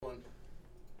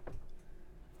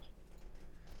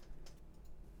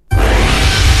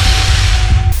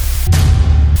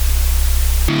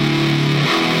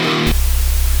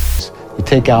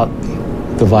take out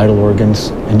the vital organs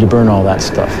and you burn all that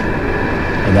stuff.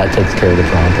 And that takes care of the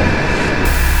problem.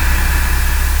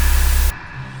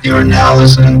 You are now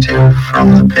listening to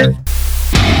From the Pit.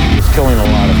 It's killing a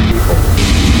lot of people.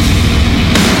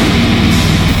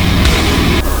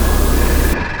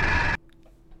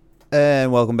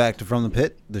 And welcome back to From the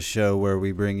Pit, the show where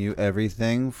we bring you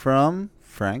everything from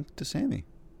Frank to Sammy.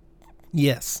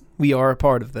 Yes, we are a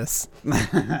part of this.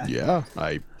 Yeah,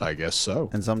 I guess so.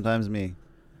 And sometimes me.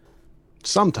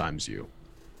 Sometimes you.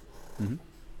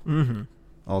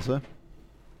 Also,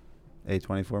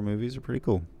 A24 movies are pretty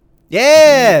cool.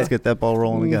 Yeah! Let's get that ball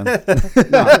rolling again.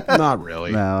 Not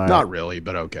really. No, all right. Not really,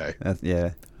 but okay.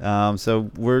 Yeah.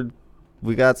 So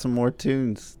we got some more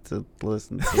tunes to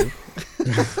listen to.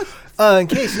 In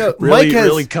case no, Really, Mike has,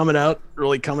 really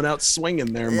coming out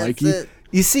swinging there, Mikey.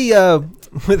 You see,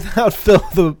 without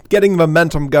Phil, getting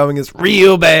momentum going is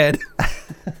real bad.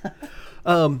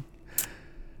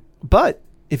 But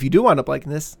if you do wind up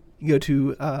liking this, you go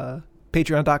to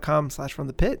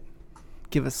patreon.com/fromthepit.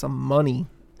 Give us some money.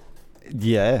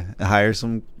 Yeah, hire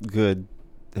some good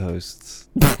hosts.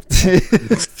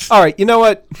 All right, you know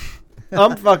what?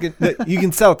 I'm fucking. You can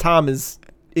tell Tom is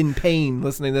in pain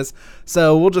listening to this,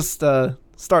 so we'll just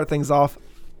start things off.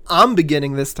 I'm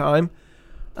beginning this time.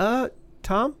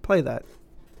 Tom, play that.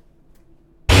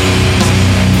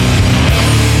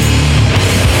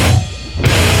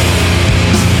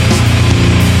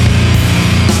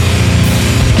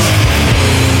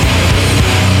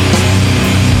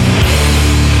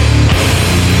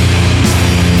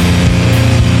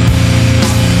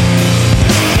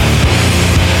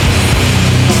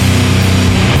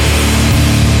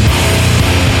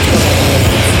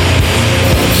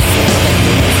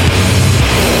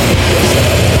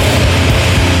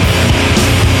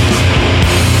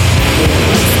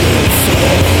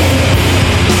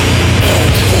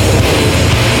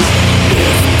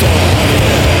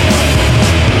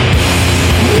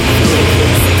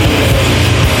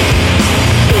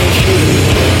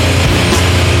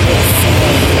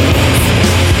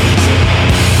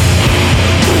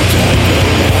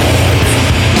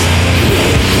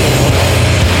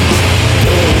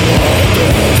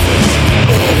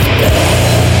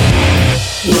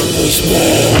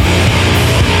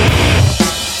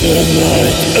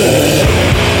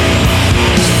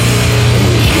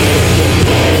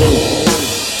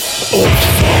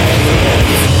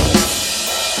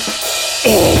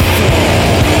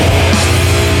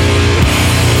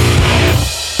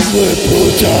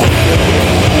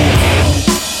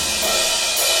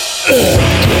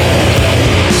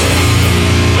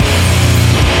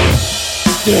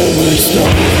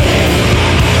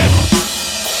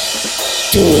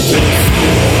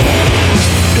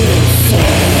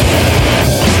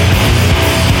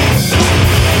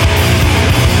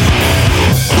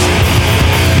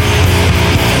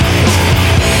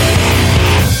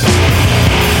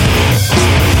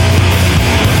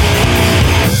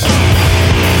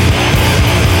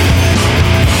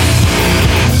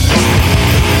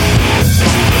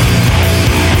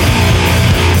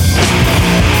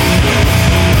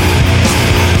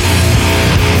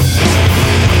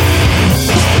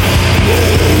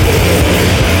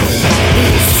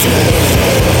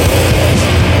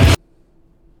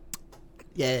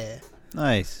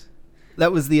 Nice.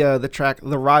 That was the track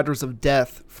 "The Riders of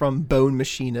Death" from Bone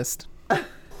Machinist.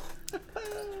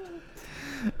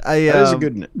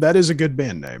 That is a good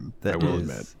band name. I will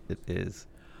admit it is.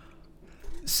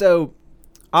 So,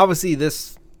 obviously,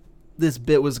 this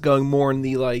bit was going more in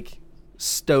the like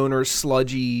stoner,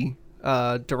 sludgy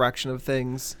direction of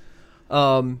things.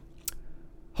 Whole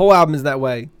album is that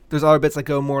way. There's other bits that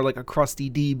go more like a Crusty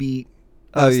D beat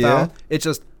style. Yeah? It's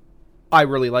just I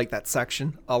really like that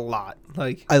section a lot.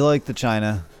 Like I like the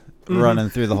China running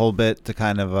through the whole bit to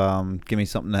kind of give me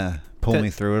something to pull me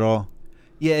through it all.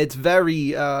 Yeah, it's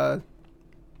very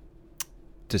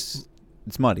it's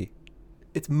muddy.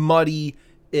 It's muddy.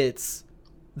 It's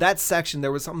that section.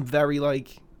 There was something very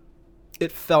like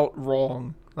it felt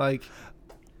wrong. Like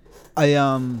I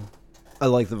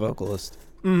like the vocalist.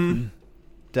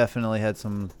 Definitely had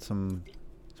some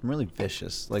really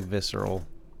vicious, like visceral.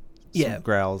 Some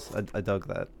growls. I dug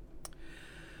that.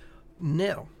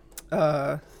 Now,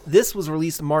 this was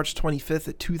released March 25th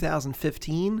of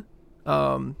 2015.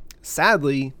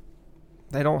 Sadly,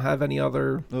 they don't have any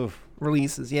other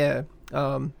releases. Yeah,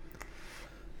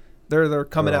 they're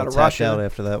coming out of Russia. Out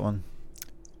after that one.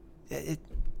 It's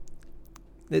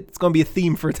going to be a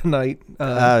theme for tonight.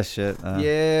 Shit.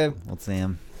 Yeah. We'll see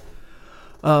him.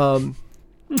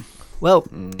 Well,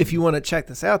 if you want to check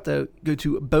this out, though, go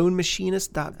to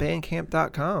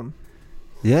bonemachinist.bandcamp.com.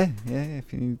 Yeah.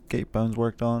 If you get your bones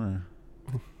worked on or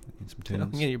need some You know,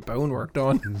 tunes. get your bone worked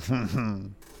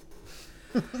on.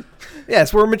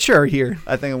 Yes, we're mature here.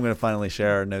 I think I'm gonna finally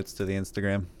share our notes to the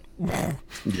Instagram.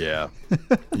 Yeah.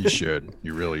 You should.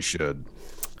 You really should.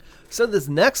 So this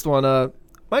next one,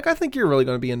 Mike, I think you're really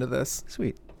going to be into this.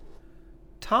 Sweet.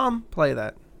 Tom, play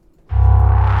that.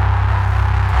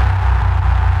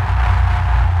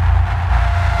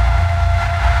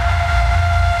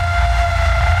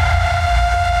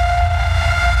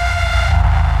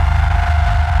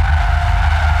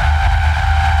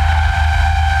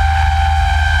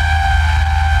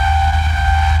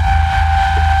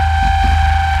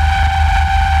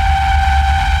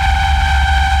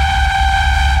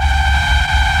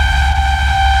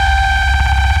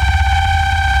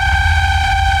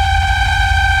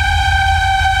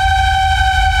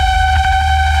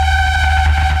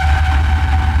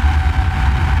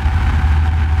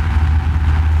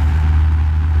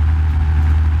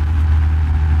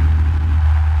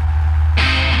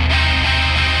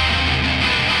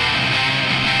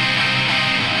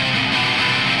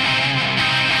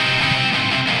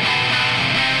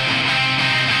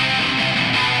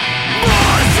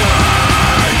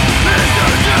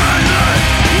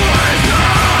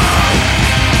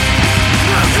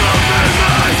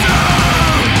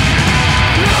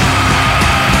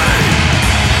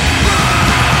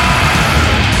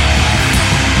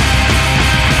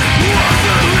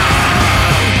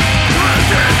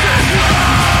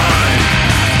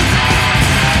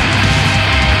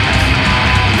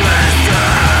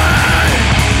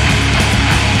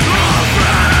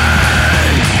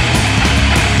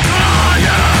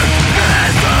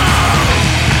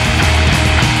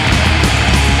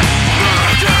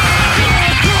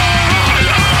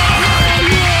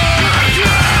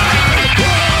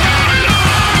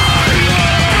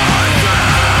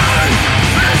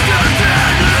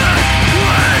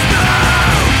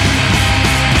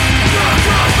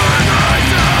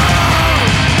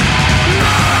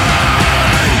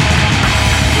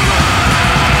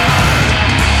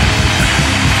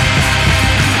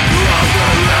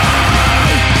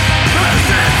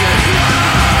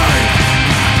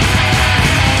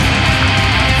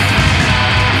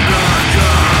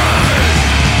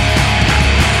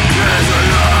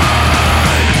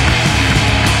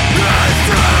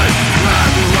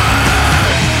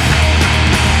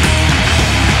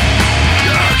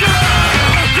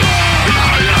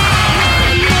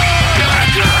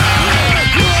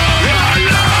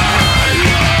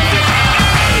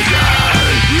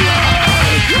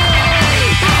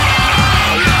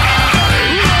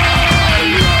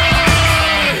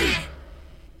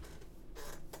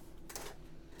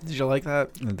 Did you like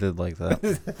that? I did like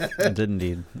that. I did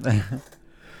indeed.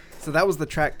 So that was the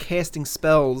track Casting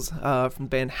Spells from the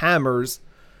band Hammers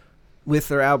with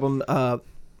their album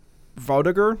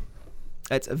Vardogr.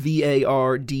 That's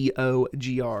Vardogr.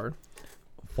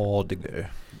 Vardogr.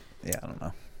 Yeah, I don't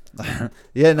know.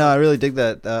 Yeah, no, I really dig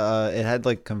that. It had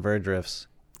like Converge riffs.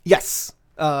 Yes.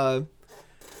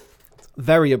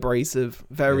 Very abrasive.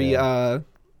 Very,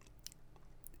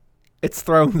 it's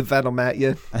throwing the venom at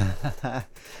you.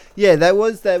 Yeah, that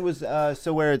was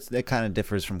so where it kind of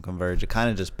differs from Converge. It kind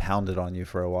of just pounded on you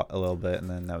for a little bit, and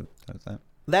then that was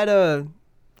that.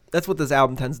 That's what this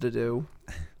album tends to do.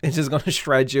 It's just going to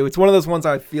shred you. It's one of those ones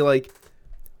I feel like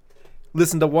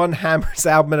listen to one Hammers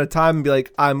album at a time and be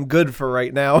like, I'm good for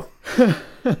right now.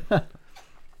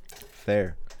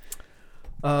 Fair.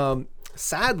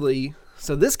 Sadly,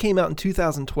 so this came out in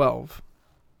 2012,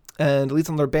 and at least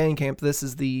on their Bandcamp, this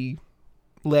is the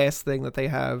last thing that they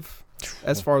have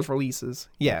as far as releases.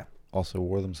 Yeah. Also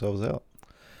wore themselves out.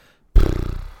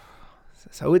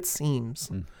 So it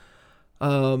seems.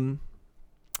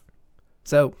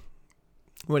 So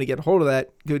you want to get a hold of that,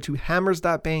 go to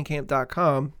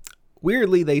hammers.bandcamp.com.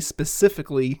 Weirdly, they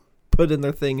specifically put in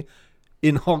their thing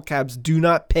in all caps, do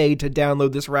not pay to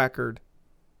download this record.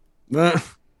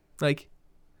 Like,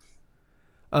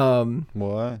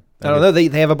 What? I don't know. They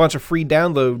have a bunch of free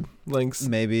download links.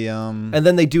 Maybe and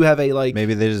then they do have a like.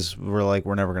 Maybe they just were like,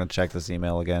 we're never gonna check this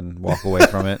email again. Walk away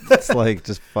from it. It's like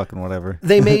just fucking whatever.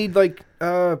 They made like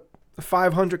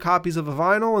 500 copies of a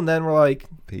vinyl, and then we're like,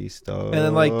 peace, dog. and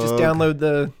then like just download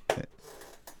the.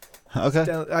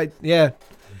 Okay. Yeah.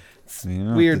 It's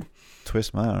weird.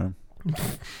 Twist my arm.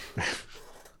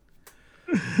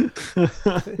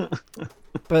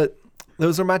 But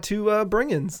those are my two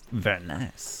bring-ins. Very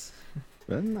nice.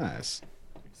 Very nice.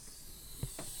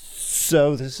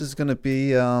 So this is gonna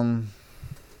be I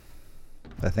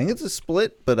think it's a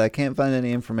split, but I can't find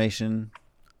any information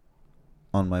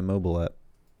on my mobile app.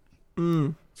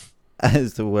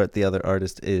 as to what the other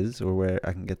artist is or where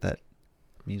I can get that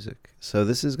music. So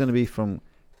this is going to be from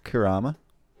Kurama.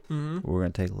 Mm-hmm. We're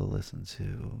going to take a little listen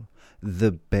to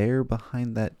The Bear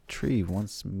Behind That Tree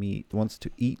wants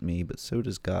to eat me, but so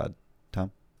does God.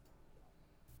 Tom?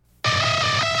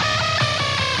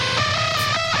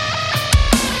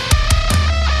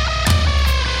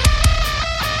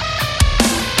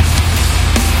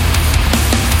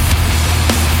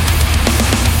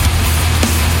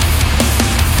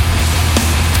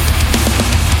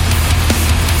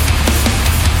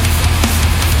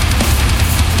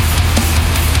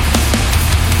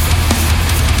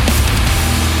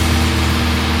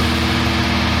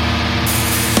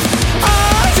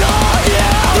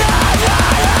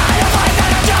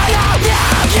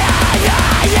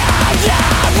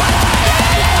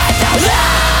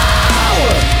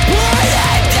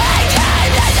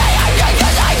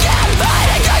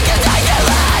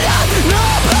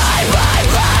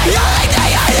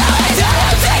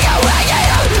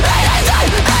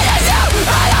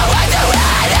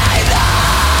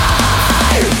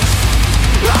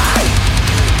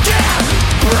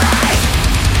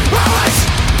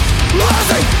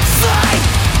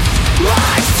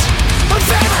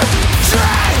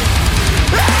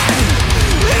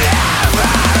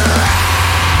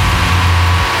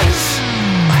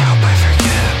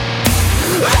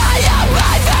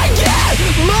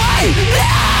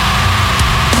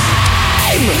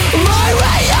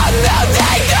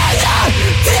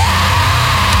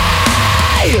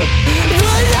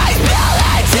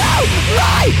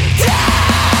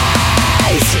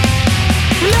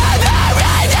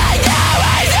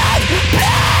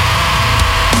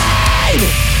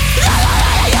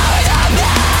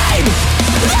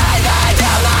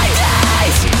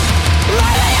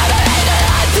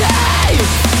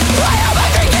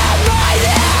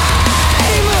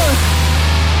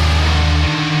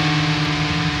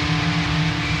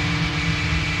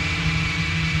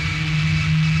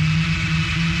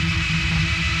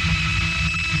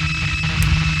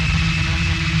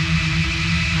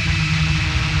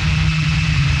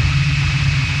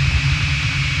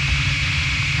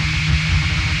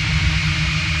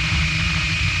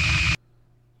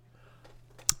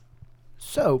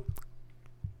 So,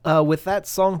 with that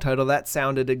song title, that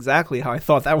sounded exactly how I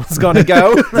thought that was going to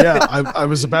go. Yeah, I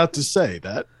was about to say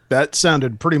that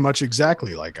sounded pretty much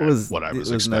exactly like what I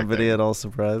was expecting. Was nobody at all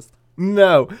surprised?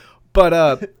 No, but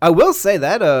I will say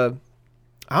that I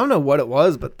don't know what it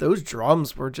was, but those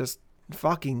drums were just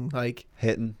fucking like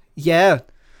hitting. Yeah,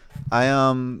 I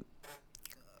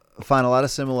find a lot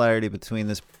of similarity between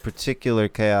this particular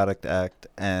Chaotic Act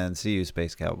and See You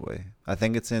Space Cowboy. I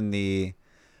think it's in the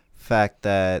fact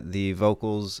that the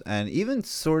vocals and even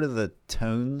sort of the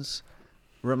tones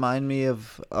remind me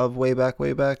of way back,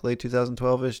 late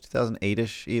 2012-ish,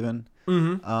 2008-ish even.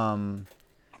 Mm-hmm.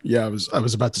 Yeah, I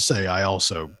was about to say I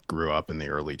also grew up in the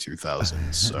early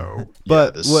 2000s, so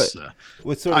but what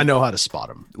sort of, I know how to spot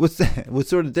them. What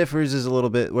sort of differs is a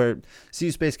little bit where See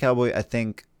You Space Cowboy, I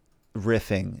think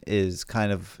riffing is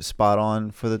kind of spot on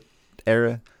for the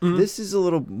era. Mm-hmm. This is a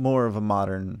little more of a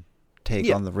modern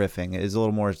take on the riffing. It is a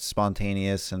little more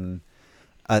spontaneous, and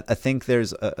I think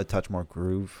there's a touch more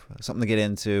groove, something to get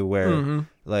into where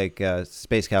like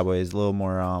Space Cowboy is a little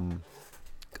more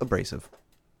abrasive.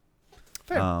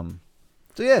 Fair.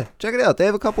 So yeah, check it out. They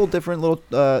have a couple different little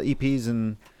EPs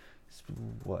and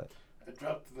what? I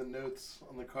dropped the notes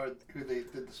on the card who they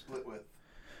did the split with.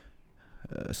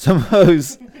 Some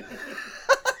hoes.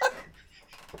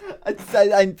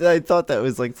 I thought that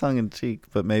was like tongue in cheek,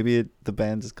 but maybe the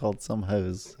band is called Some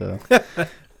Hoes. So.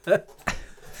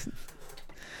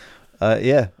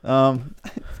 Yeah.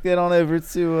 Let's get on over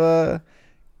to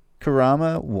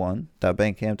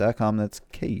Kurama1.bandcamp.com. That's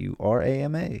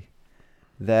Kurama.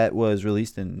 That was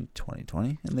released in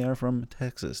 2020, and they are from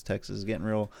Texas. Texas is getting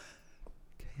real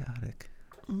chaotic.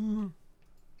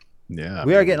 Yeah,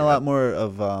 we are getting a lot more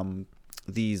of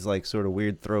these like sort of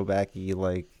weird throwbacky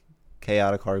like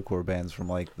chaotic hardcore bands from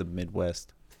like the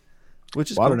Midwest,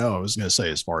 which is cool. I don't know. I was gonna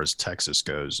say, as far as Texas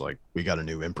goes, like we got a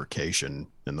new Imprecation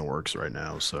in the works right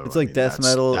now, so it's like death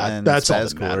metal, and that's all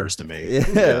that matters to me.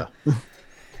 Yeah.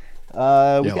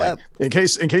 Like, in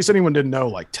case anyone didn't know,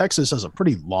 like Texas has a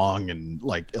pretty long and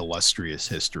like illustrious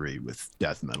history with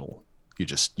death metal. You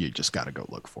just got to go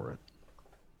look for it.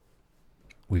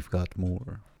 We've got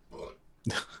more.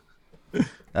 All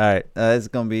right, it's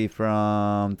gonna be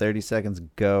from 30 Seconds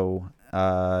Go.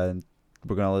 We're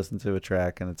gonna listen to a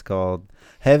track, and it's called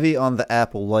 "Heavy on the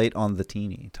Apple, Light on the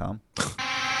Teeny." Tom.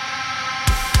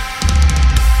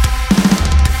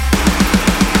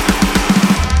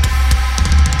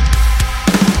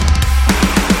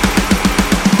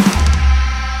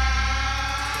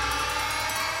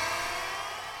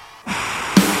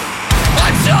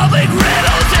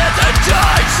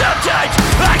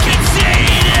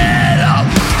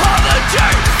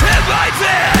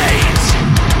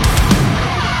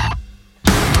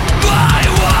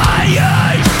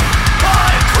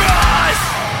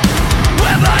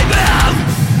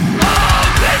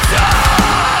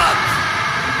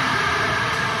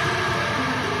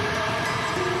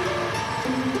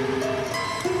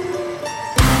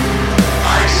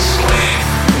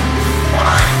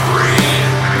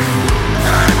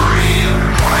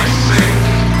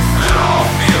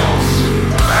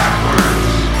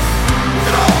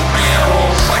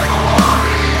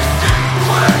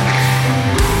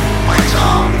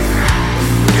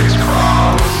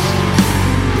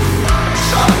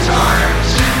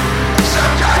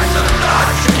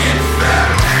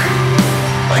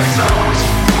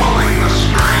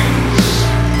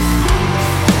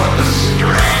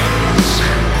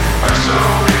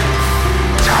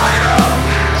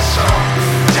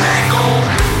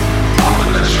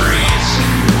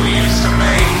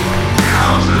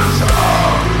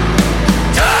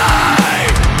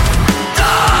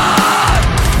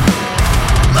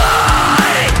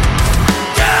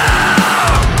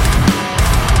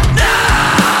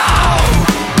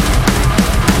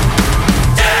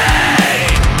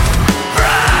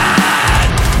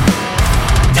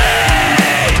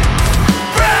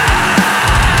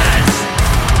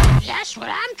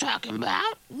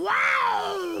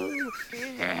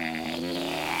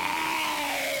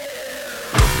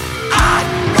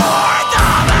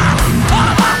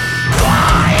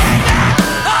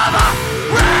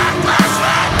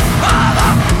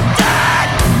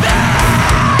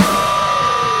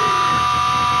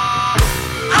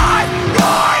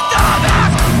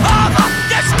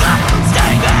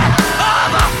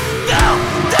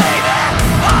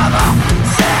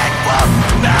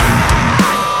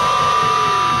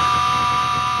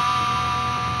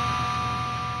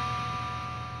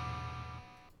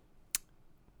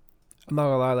 I'm not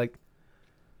gonna lie, like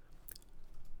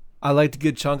I liked a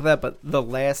good chunk of that, but the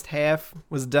last half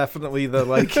was definitely the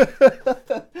like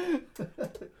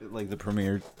Like the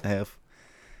premiere half.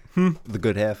 The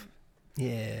good half.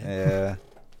 yeah.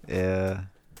 Yeah.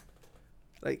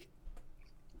 Like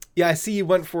yeah, I see you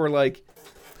went for like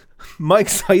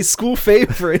Mike's high school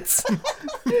favorites.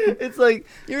 It's like,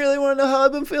 you really want to know how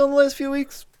I've been feeling the last few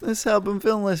weeks? This is how I've been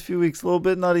feeling the last few weeks. A little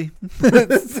bit nutty.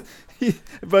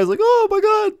 Everybody's like, oh my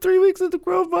God, 3 weeks into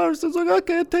coronavirus. It's like, I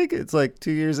can't take it. It's like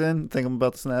 2 years in, think I'm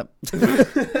about to snap. think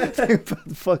I'm about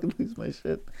to fucking lose my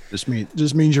shit. Just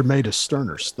means you're made of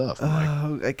sterner stuff, Mike.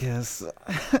 Oh, I guess.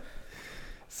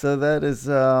 So that is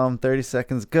 30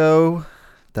 Seconds Go.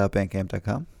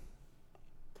 .bandcamp.com.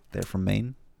 They're from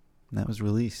Maine. And that was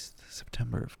released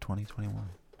September of 2021.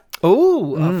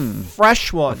 Oh, a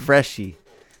fresh A one. freshie.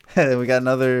 We got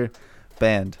another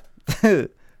band. You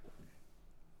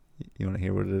want to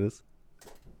hear what it is?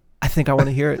 I think I want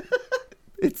to hear it.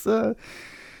 It's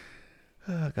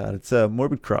it's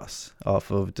Morbid Cross off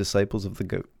of Disciples of the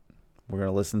Goat. We're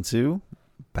gonna listen to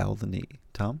Bow the Knee.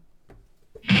 Tom?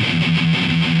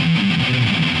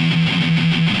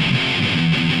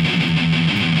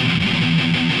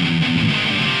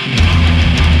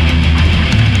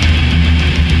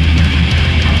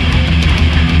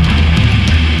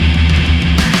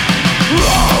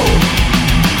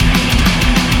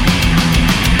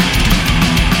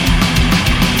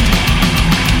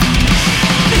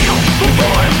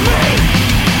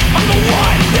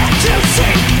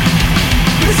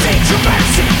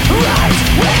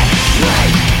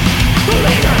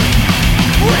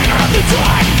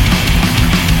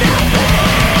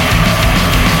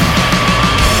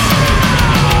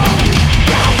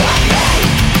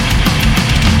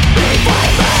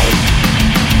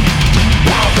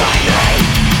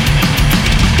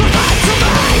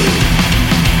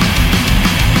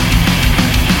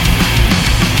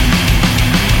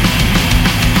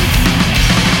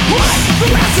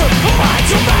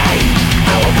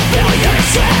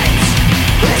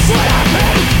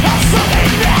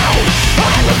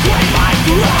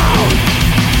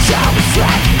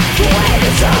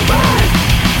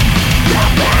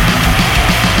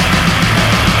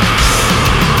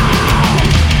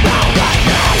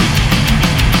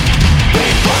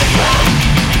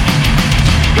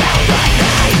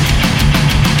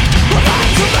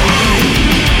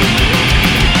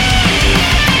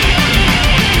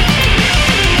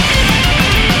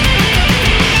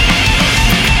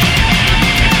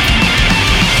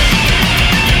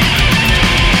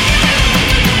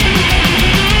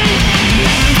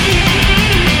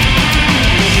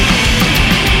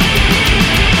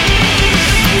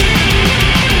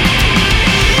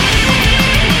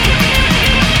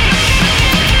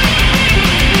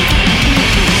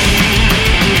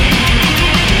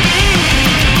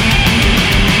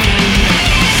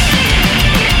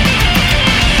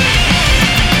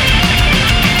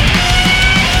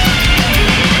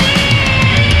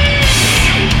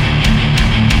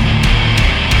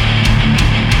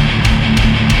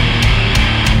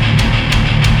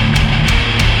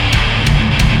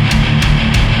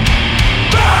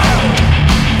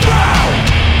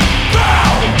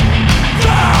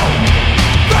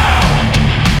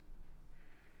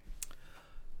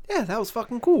 Yeah, that was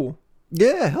fucking cool.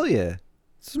 Yeah, hell yeah.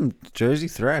 Some Jersey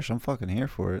thrash. I'm fucking here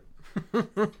for it.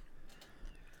 You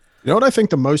know what I think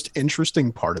the most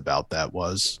interesting part about that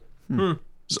was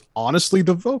honestly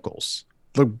the vocals.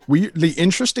 The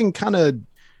interesting kind of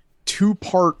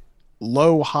 2-part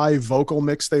low-high vocal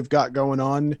mix they've got going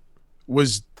on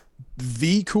was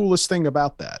the coolest thing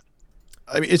about that.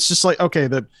 I mean, it's just like, okay,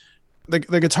 the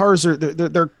guitars are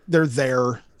they're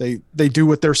there. They do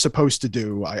what they're supposed to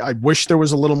do. I wish there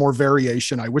was a little more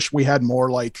variation. I wish we had more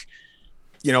like,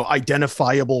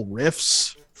 identifiable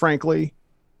riffs, frankly.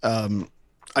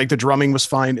 Like the drumming was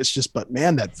fine. It's just, but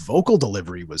man, that vocal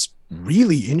delivery was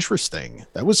really interesting.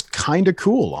 That was kind of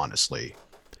cool, honestly.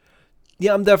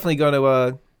 Yeah, I'm definitely going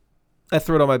to I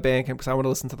threw it on my Bandcamp because I want to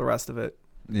listen to the rest of it.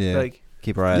 Yeah. Like,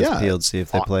 keep our eyes Yeah, peeled, see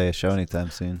if they play a show anytime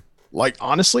soon. Like,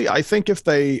 honestly, I think if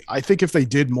they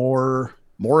did more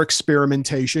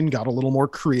experimentation, got a little more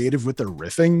creative with their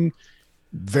riffing,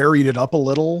 varied it up a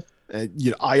little,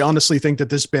 I honestly think that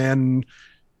this band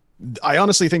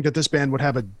would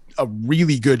have a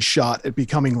really good shot at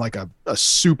becoming like a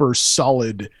super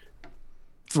solid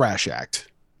thrash act.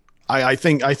 I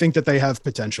think that they have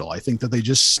potential. I think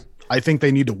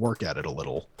they need to work at it a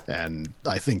little, and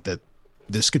I think that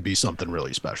this could be something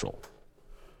really special.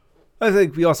 I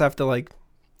think we also have to like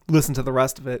listen to the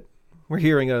rest of it. We're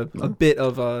hearing a bit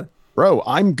of Bro,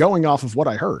 I'm going off of what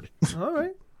I heard. all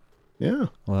right. Yeah,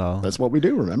 Well, that's what we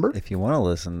do. Remember? if you want to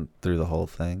listen through the whole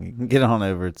thing, you can get on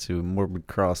over to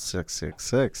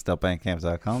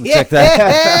morbidcross666.bandcamp.com. Yeah. Check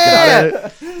that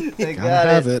out. They Gotta got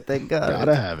have it. it. They got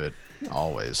Gotta it. have it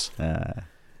always.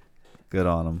 Good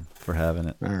on them for having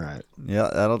it. All right.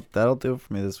 Yeah, that'll do it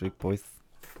for me this week, boys.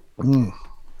 All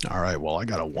right. Well, I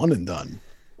got a one and done.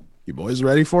 You boys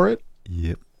ready for it?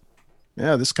 Yep.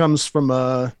 Yeah. This comes from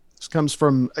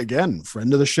again,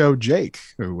 friend of the show, Jake,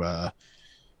 who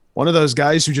one of those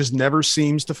guys who just never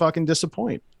seems to fucking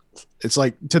disappoint. It's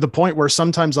like to the point where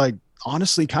sometimes I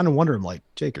honestly kind of wonder, I'm like,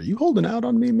 Jake, are you holding out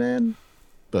on me, man?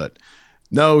 But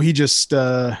no, he's just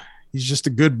a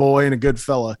good boy and a good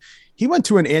fella. He went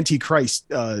to an Antichrist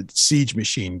Siege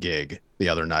Machine gig the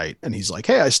other night, and he's like,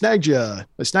 "Hey, I snagged you a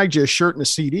shirt and a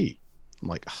CD." I'm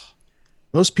like,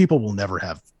 most people will never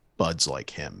have buds like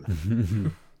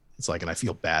him. It's like, and I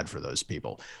feel bad for those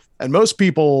people. And most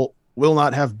people will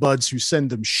not have buds who send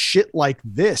them shit like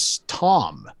this,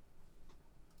 Tom.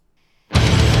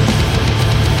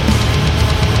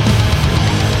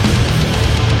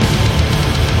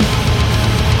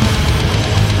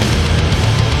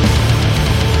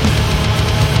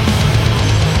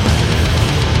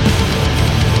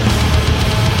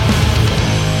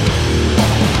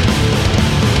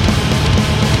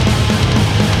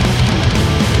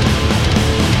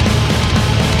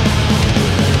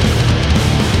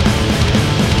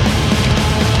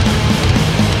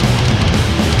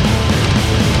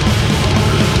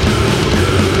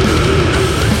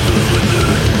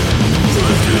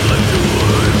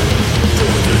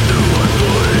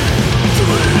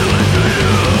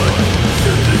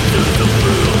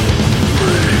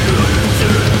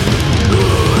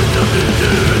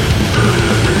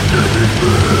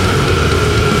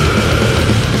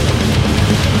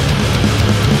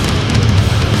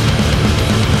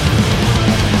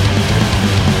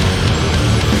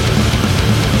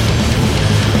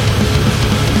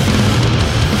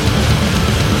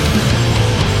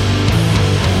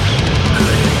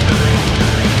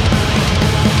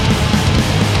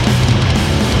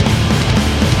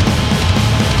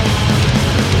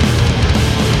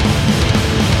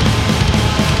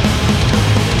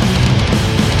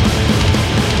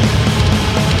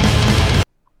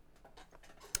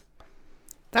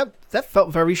 That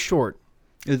felt very short.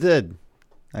 It did.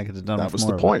 I could have done. That was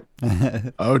more the of point.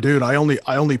 it. Oh, dude, I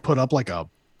only put up like a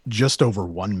just over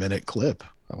 1 minute clip.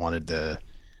 I wanted to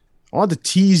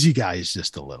tease you guys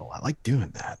just a little. I like doing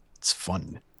that. It's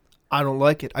fun. I don't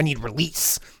like it. I need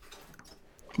release.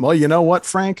 Well, you know what,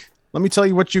 Frank? Let me tell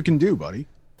you what you can do, buddy.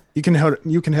 You can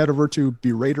head over to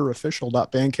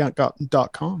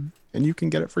beraterofficial.bandcamp.com and you can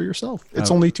get it for yourself.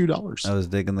 It's only $2. I was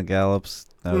digging the gallops.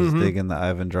 I was digging the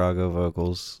Ivan Drago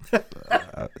vocals. It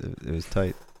was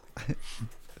tight.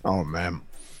 Oh man,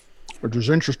 which is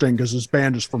interesting because this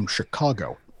band is from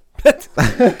Chicago.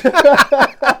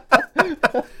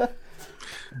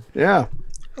 Yeah,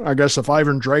 I guess if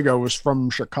Ivan Drago was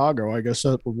from Chicago, I guess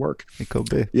that would work. It could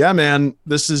be. Yeah, man,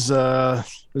 this is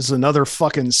another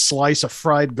fucking slice of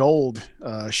fried gold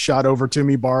shot over to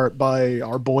me by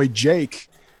our boy Jake,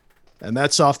 and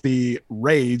that's off the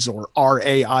Raids, or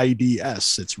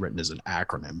RAIDS. It's written as an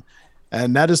acronym,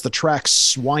 and that is the track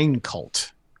Swine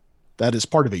Cult. That is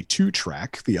part of a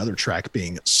 2-track, the other track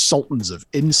being Sultans of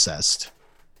Incest.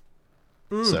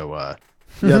 So,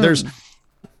 yeah, there's,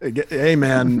 hey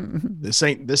man, this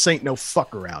ain't no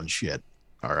fuck around shit.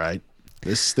 All right.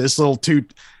 This little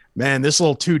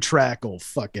 2-track will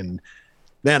fucking,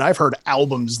 man, I've heard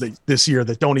albums this year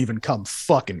that don't even come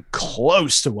fucking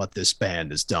close to what this band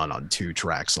has done on 2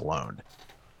 tracks alone.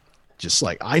 Just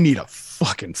like, I need a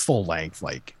fucking full length,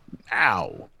 like,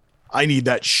 ow. I need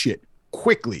that shit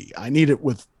quickly. I need it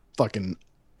with fucking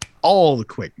all the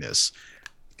quickness,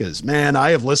 because man, I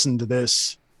have listened to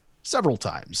this several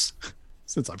times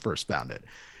since I first found it.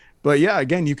 But yeah,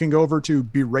 again, you can go over to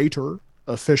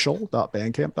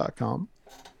beraterofficial.bandcamp.com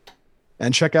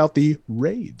and check out the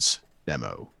Raids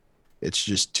demo. It's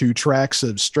just 2 tracks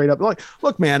of straight up, like,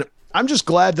 look, man, I'm just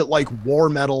glad that like war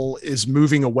metal is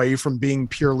moving away from being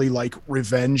purely like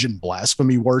revenge and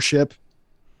blasphemy worship.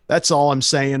 That's all I'm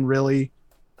saying, really.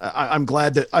 I'm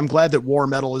glad that war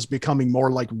metal is becoming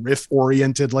more like riff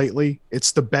oriented lately.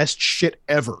 It's the best shit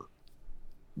ever.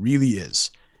 Really is.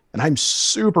 And I'm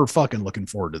super fucking looking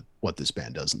forward to what this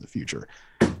band does in the future.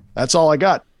 That's all I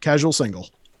got. Casual single.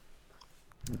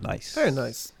 Nice. Very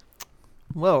nice.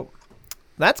 Well,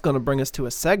 that's going to bring us to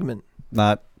a segment.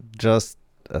 Not just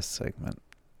a segment.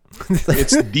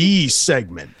 It's the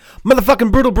segment.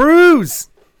 Motherfucking Brutal Brews.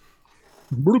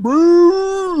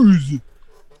 Bruce.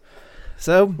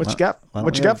 So, What you got? Why don't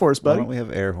What you we got have- for us, Why buddy? don't we have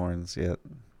air horns yet?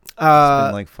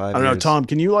 been like 5 I don't know, years. Tom.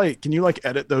 Can you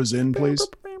edit those in, please?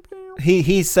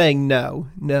 He's saying no.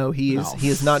 He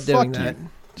is not doing fuck that.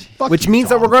 Fuck Which you, means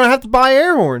that Tom. we're going to have to buy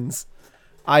air horns.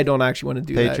 I don't actually want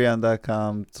to do that.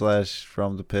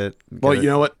 Patreon.com/FromThePit. Well, you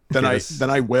know what? Then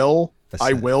I will. a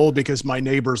I set. will because my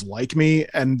neighbors like me,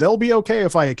 and they'll be okay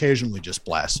if I occasionally just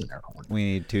blast an air horn. We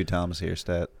need 2 Toms here,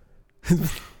 stat.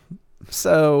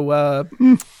 So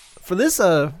for this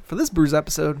Brews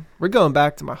episode, we're going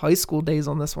back to my high school days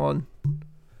on this one.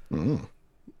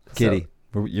 Kitty.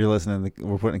 You're listening.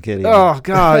 We're putting Kitty. Oh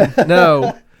God,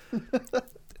 no!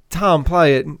 Tom,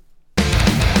 play it.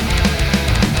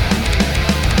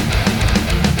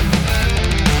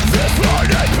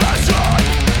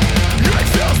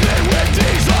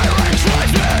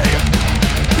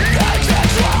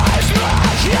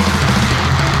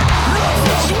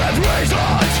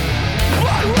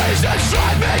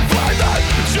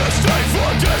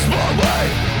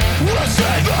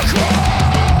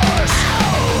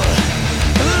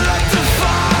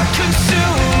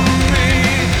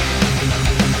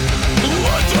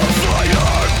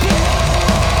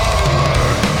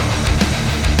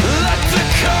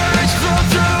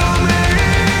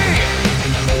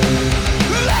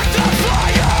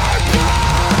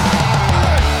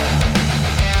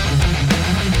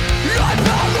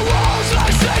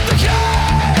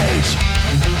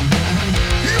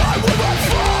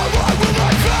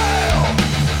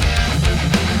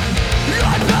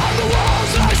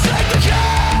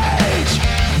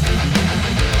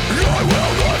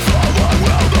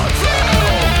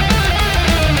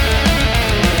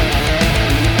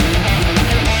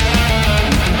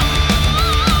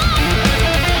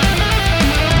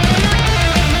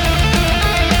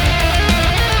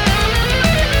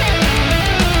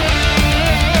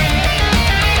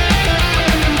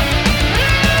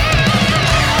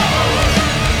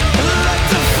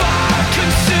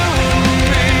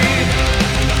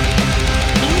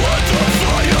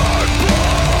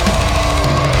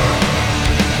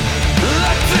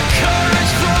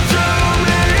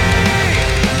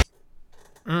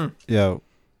 Yo.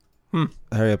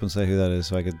 Hurry up and say who that is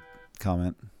so I could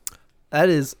comment. That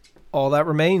is All That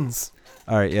Remains.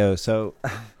 All right, yo. So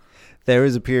there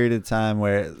was a period of time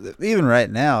where, even right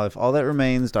now, if All That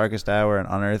Remains, Darkest Hour, and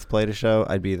Unearth played a show,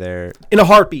 I'd be there. In a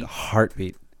heartbeat.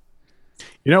 Heartbeat.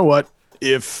 You know what?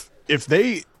 If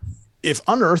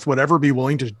Unearth would ever be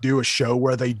willing to do a show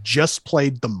where they just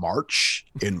played the march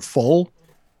in full,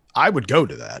 I would go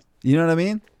to that. You know what I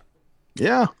mean?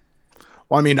 Yeah.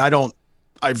 Well, I mean, I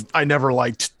never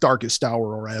liked Darkest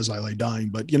Hour or As I Lay Dying,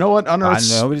 but you know what? Unearth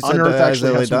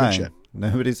actually has some good shit.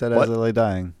 Nobody said What? As I Lay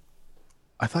Dying.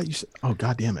 I thought you said, oh,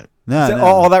 God damn it. No, no.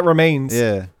 All That Remains.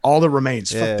 Yeah. All That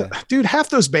Remains. Yeah. Fuck dude, half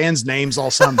those bands' names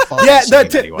all sound fucking Yeah, the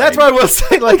same anyway. that's what I will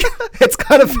say. Like, it's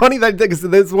kind of funny that because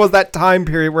this was that time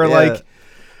period where, Yeah.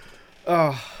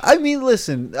 like, I mean,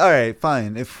 listen. All right,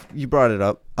 fine. If you brought it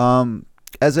up,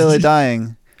 As I Lay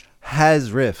Dying has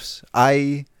riffs.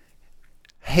 I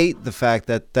hate the fact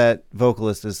that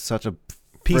vocalist is such a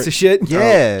piece of shit.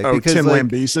 Yeah, Oh, because Tim like,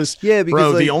 Lambesis. yeah, because, bro,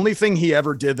 like- the only thing he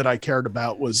ever did that I cared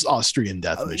about was Austrian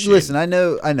Death Machine. Listen, I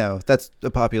know that's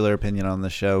a popular opinion on the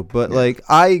show, but like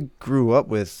I grew up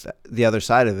with the other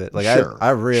side of it. Like Sure, I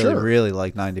really sure. really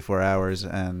like 94 Hours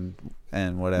and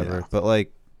whatever. Yeah. But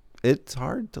like it's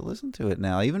hard to listen to it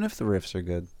now, even if the riffs are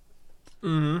good.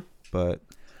 Mm-hmm. But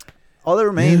All That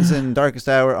Remains in Darkest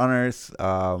Hour, Unearth,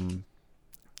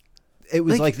 it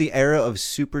was like the era of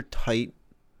super tight,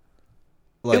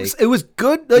 like it was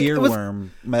good. Like, earworm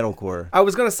metalcore. I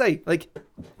was gonna say, like,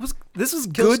 this was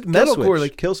good Kill metalcore. Switch.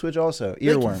 Like, Kill Switch also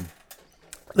earworm.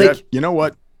 Yeah, like you know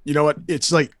what?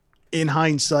 It's like, in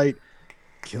hindsight,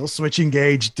 Killswitch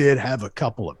Engage did have a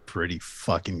couple of pretty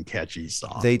fucking catchy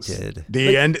songs. They did.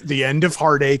 The end of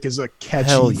Heartache is a catchy,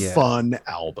 Hell yeah. fun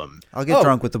album. I'll get Oh.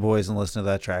 drunk with the boys and listen to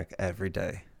that track every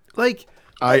day. like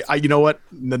I you know what?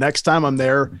 The next time I'm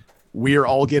there, we are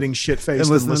all getting shit faced And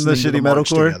listening to the shitty March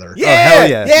metalcore? together. yeah, Oh, hell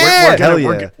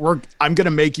yeah. yeah. I'm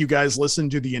gonna make you guys listen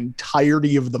to the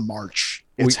entirety of the march.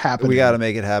 It's happening. We got to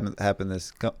make it happen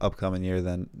this upcoming year.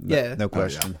 Then, Yeah. no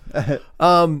question.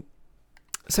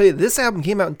 So yeah, this album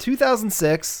came out in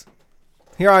 2006.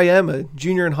 Here I am, a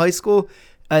junior in high school,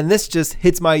 and this just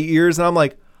hits my ears, and I'm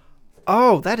like,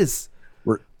 oh, that is.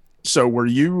 So were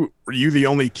you the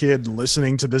only kid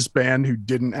listening to this band who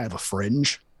didn't have a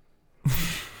fringe?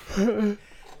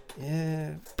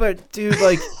 Yeah, but dude,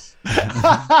 like, the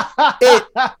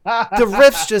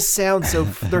riffs just sound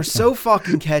they're so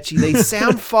fucking catchy. They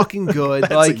sound fucking good.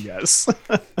 That's Like, a yes.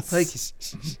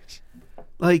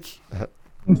 like,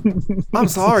 I'm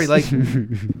sorry. Like,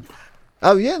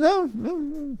 Oh yeah,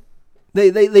 no.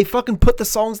 They fucking put the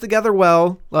songs together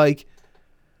well. Like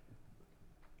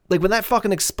when that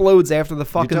fucking explodes after the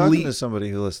fucking You're talking lead. to somebody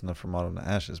who listened to From Autumn to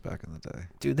Ashes back in the day.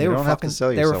 Dude, they You were don't have to fucking sell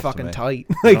they were yourself to fucking me. tight.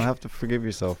 You Like don't have to forgive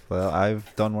yourself. Well,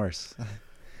 I've done worse.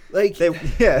 like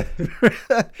Yeah.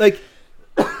 like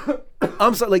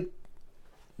I'm so like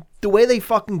the way they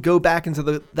fucking go back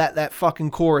into that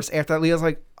fucking chorus after that lead, I was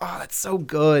like, oh, that's so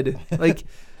good. Like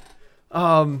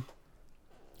and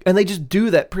they just do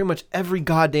that pretty much every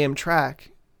goddamn track.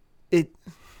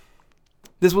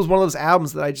 This was one of those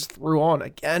albums that I just threw on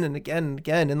again and again and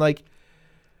again, and like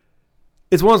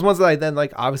it's one of those ones that I then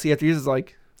like obviously after years is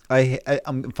like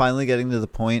I'm finally getting to the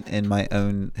point in my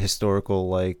own historical,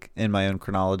 like in my own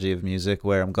chronology of music,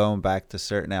 where I'm going back to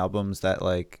certain albums that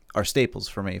like are staples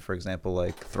for me. For example,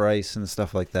 like Thrice and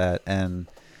stuff like that. And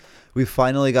we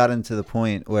finally gotten to the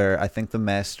point where I think the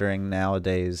mastering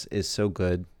nowadays is so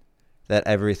good that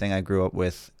everything I grew up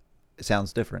with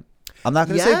sounds different. I'm not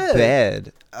going to Yeah. say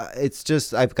bad. It's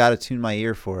just I've got to tune my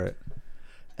ear for it.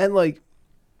 and like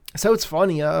so it's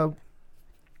funny. On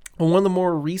one of the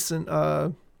more recent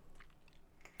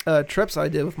trips I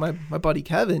did with my buddy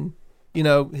Kevin, you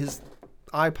know, his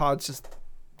iPod's just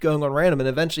going on random, and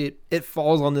eventually it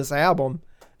falls on this album,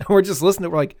 and we're just listening to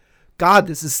it. We're like, God,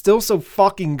 this is still so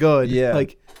fucking good. Yeah.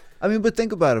 Like, I mean, but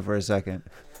think about it for a second.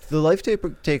 The Life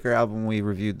Taker album we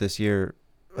reviewed this year,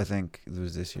 I think it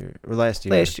was this year or last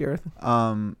year. last year.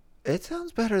 It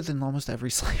sounds better than almost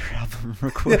every Slayer album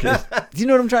recorded. Do you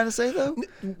know what I'm trying to say, though?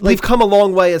 We've come a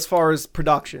long way as far as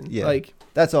production. Yeah. Like,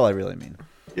 That's all I really mean.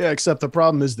 Yeah, except the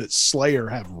problem is that Slayer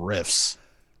have riffs.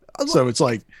 So it's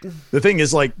like the thing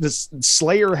is like this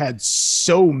Slayer had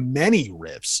so many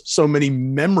riffs, so many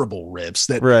memorable riffs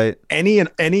that Right. any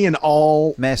and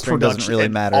all Mastering doesn't production really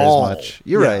at matter all. as much.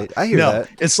 You're right. I hear that.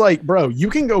 It's like, bro, you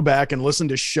can go back and listen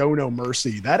to Show No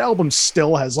Mercy. That album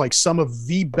still has like some of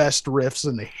the best riffs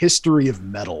in the history of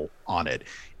metal on it.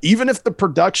 Even if the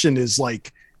production is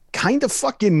like kind of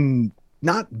fucking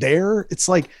not there, it's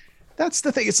like that's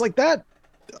the thing. It's like that.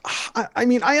 I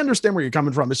mean, I understand where you're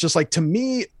coming from. It's just like, to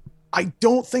me, I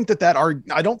don't think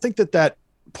that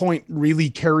point really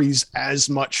carries as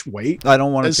much weight I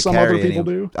don't want it as to some carry other people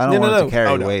any, do. I don't No, want no, it no. to carry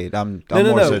Oh, no. weight. I'm no,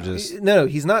 more so just no.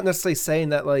 He's not necessarily saying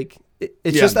that. Like,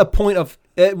 it's Yeah. just a point of.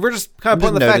 We're just kind of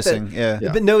I'm pointing just the fact noticing. that Yeah.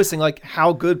 you've been noticing like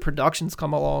how good productions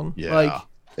come along. Yeah, Like,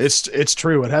 it's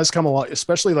true. It has come a lot,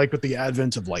 especially like with the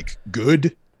advent of like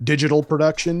good digital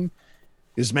production.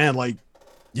 Is man, like,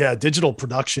 yeah, digital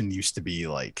production used to be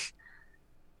like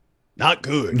not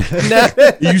good.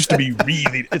 It used to be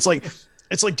really. It's like,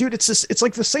 dude, it's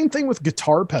like the same thing with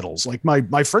guitar pedals. Like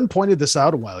my friend pointed this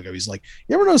out a while ago. He's like,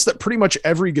 you ever notice that pretty much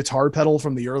every guitar pedal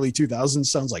from the early 2000s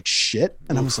sounds like shit?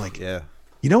 And I was like, Yeah.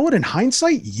 you know what? In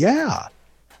hindsight, yeah.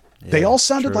 They Yeah, all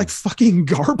sounded true. like fucking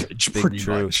garbage, Big pretty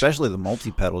true. much. Especially the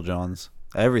multi-pedal Johns.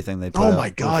 Everything they put Oh out. my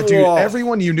god, dude! Whoa.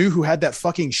 Everyone you knew who had that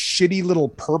fucking shitty little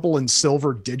purple and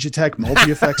silver Digitech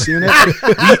multi-effects unit,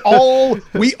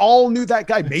 we all knew that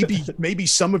guy. Maybe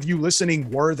some of you listening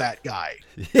were that guy.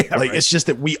 Like, it's just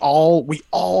that we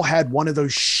all had one of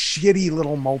those shitty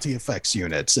little multi-effects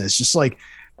units, and it's just like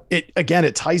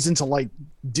it ties into like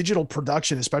digital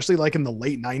production, especially like in the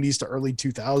late 90s to early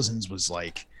 2000s. Was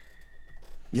like,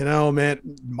 you know, man,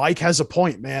 Mike has a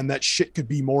point, man. That shit could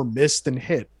be more missed than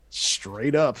hit.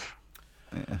 Straight up.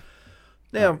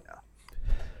 now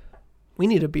we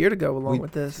need a beer to go along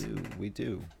with this. We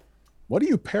do. What do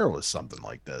you pair with something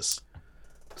like this?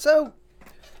 So,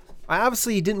 I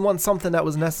obviously didn't want something that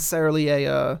was necessarily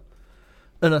an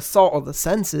assault of the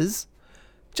senses.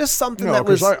 Just something No, that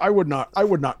was because I would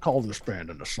not call this band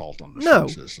an assault on the No,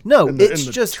 senses. no, in it's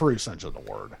the just- true sense of the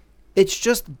word. it's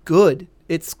just good.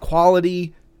 It's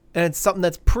quality, and it's something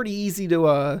that's pretty easy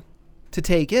to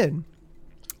take in.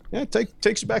 Yeah, it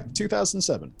takes you back to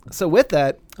 2007. So with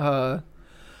that,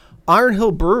 Iron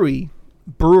Hill Brewery,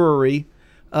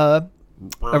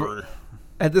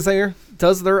 at this here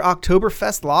does their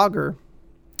Oktoberfest lager,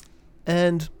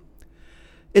 and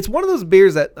it's one of those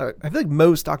beers that I feel like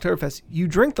most Oktoberfest you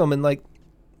drink them and like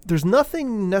there's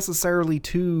nothing necessarily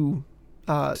too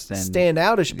stand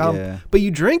outish about yeah. them, but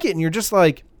you drink it and you're just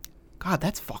like, God,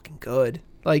 that's fucking good.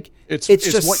 Like It's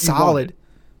just what you solid. wanted.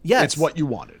 Yes, It's what you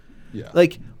wanted. Yeah.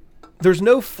 like there's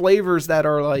no flavors that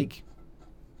are like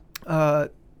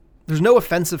there's no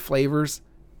offensive flavors.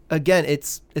 Again,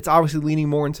 it's obviously leaning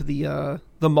more into the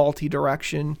malty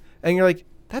direction, and you're like,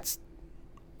 it's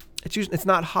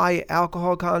not high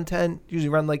alcohol content,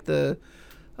 usually around like the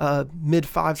mid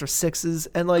 5s or 6s,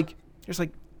 and like you're just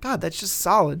like, God, that's just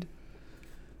solid.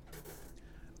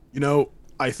 You know,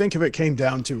 I think if it came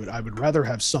down to it, I would rather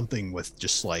have something with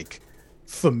just like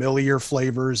familiar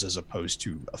flavors as opposed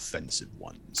to offensive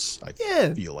ones. I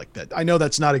Yeah. feel like that. I know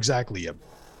that's not exactly a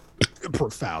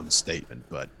profound statement,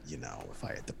 but you know, if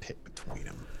I had to pick between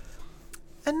them,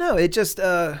 And no, it just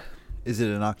Is it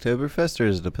an Oktoberfest or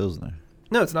is it a Pilsner?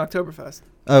 no, it's an Oktoberfest.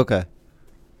 Okay.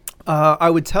 I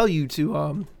would tell you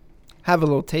to have a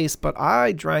little taste, but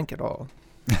I drank it all.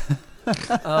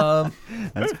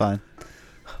 That's fine.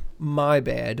 My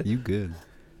bad. You good.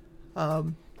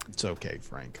 it's okay,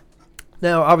 Frank.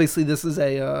 Now, obviously, this is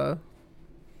a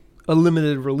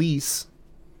limited release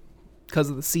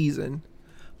because of the season,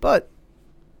 but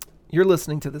you're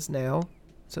listening to this now,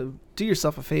 so do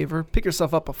yourself a favor, pick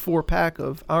yourself up a 4-pack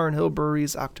of Iron Hill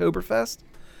Brewery's Oktoberfest,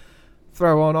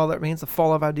 throw on all that remains of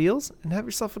Fall of Ideals, and have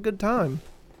yourself a good time.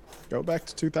 Go back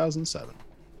to 2007.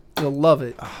 You'll love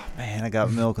it. Man, I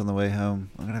got milk on the way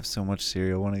home. I'm gonna have so much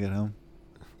cereal when I get home.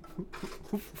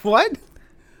 What?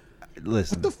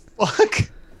 Listen, The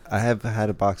fuck? I have had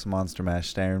a box of Monster Mash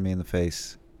staring me in the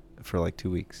face for like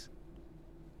 2 weeks.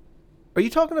 Are you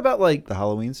talking about like? The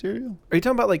Halloween cereal? Are you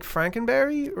talking about like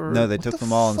Frankenberry or? No, they took the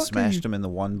them all and fuck are smashed you- them into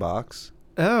one box.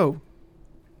 Oh.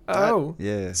 Oh.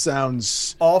 Yeah.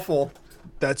 Sounds. Awful.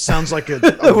 That sounds like a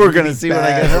We're gonna really see when I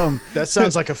get bad- home. That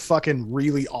sounds like a fucking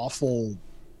really awful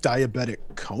diabetic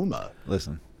coma.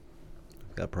 Listen,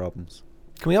 I've got problems.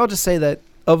 Can we all just say that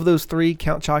of those 3,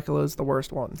 Count Chocula is the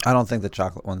worst one? I don't think the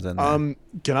chocolate one's in there.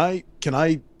 Can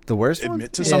I The worst one?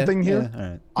 admit to Yeah. something here? Yeah, all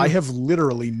right. I have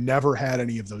literally never had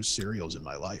any of those cereals in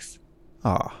my life.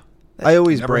 Oh. I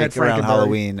always Never had break around Frankenberry.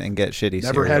 Halloween and get shitty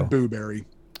Never cereal. had Booberry.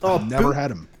 Oh, Never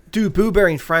had them. Dude,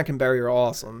 Booberry and Frankenberry are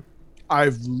awesome.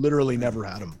 I've literally never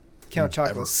had them. Count Chocula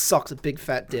Ever. sucks a big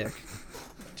fat dick.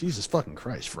 Jesus fucking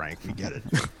Christ, Frank, we get it.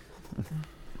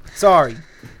 Sorry.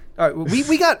 All right, well,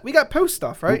 we got post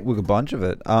stuff, right? A bunch of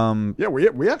it. Yeah,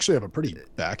 we actually have a pretty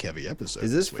back heavy episode.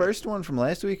 Is this week. first one from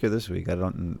last week or this week? I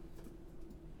don't.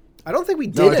 I don't think we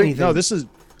did No, I think, anything. no, this is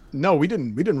no. We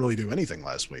didn't really do anything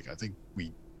last week. I think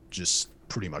we just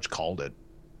pretty much called it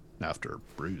after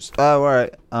Bruised. Oh, all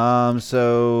right.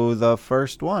 So the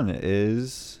first one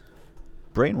is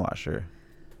Brainwasher.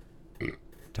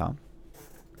 Tom.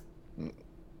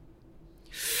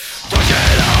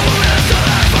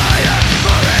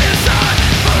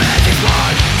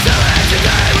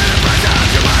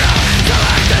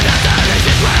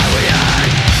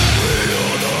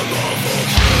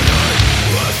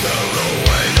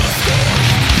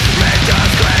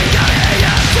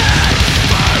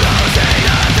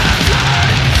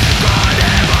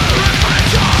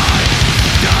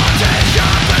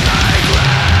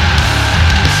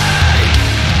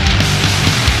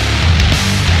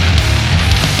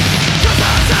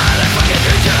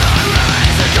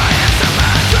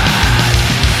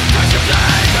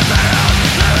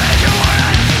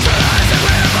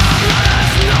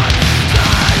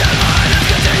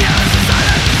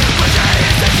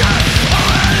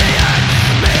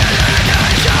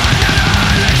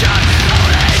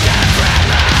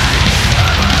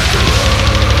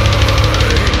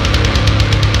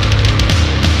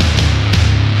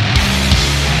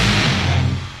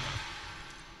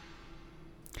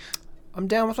 I'm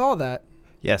down with all that.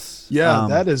 Yes. Yeah,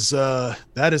 that is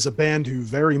a band who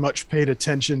very much paid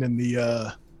attention in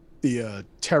the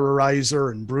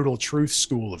Terrorizer and Brutal Truth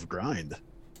school of grind.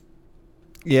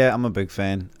 Yeah, I'm a big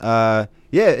fan. Yeah,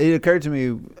 it occurred to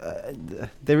me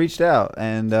they reached out,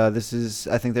 and this is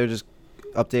I think they're just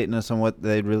updating us on what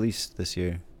they released this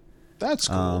year. That's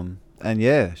cool. And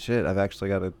yeah, shit, I've actually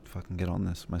got to fucking get on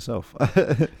this myself.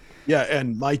 Yeah,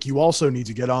 and Mike, you also need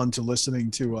to get on to listening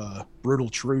to Brutal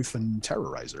Truth and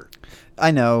Terrorizer.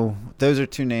 I know those are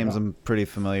two names Yeah. I'm pretty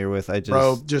familiar with. I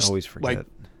Just always forget. like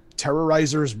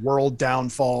Terrorizer's World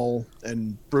Downfall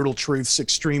and Brutal Truth's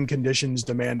Extreme Conditions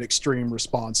Demand Extreme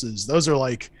Responses. Those are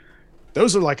like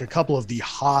a couple of the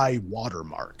high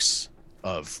watermarks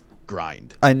of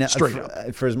grind. I know straight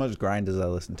up. for as much grind as I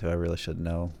listen to, I really should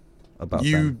know about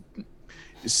You them.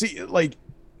 see, like,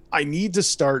 I need to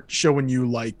start showing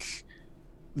you like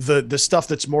the stuff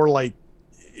that's more like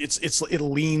it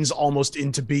leans almost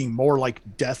into being more like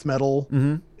death metal.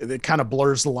 Mm-hmm. It kind of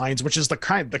blurs the lines, which is the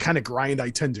kind of grind I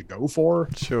tend to go for.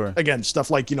 Sure. Again,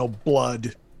 stuff like,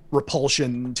 Blood,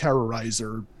 Repulsion,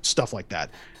 Terrorizer, stuff like that.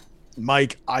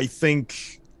 Mike, I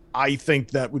think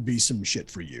that would be some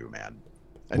shit for you, man.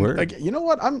 And Word. again, you know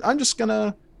what? I'm just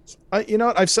gonna, you know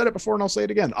what? I've said it before and I'll say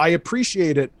it again. I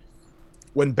appreciate it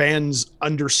when bands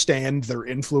understand their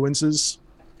influences,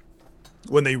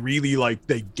 when they really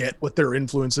they get what their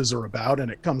influences are about, and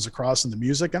it comes across in the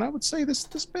music. And I would say this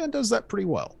band does that pretty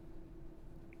well.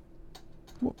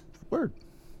 Word.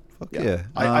 Fuck yeah.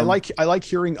 I like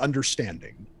hearing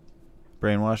understanding.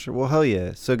 Brainwasher. Well, hell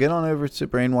yeah. So get on over to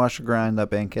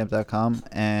brainwashergrind.bandcamp.com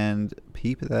and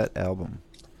peep that album.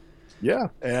 Yeah,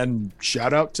 and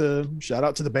shout out to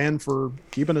the band for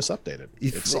keeping us updated.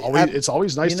 If- It's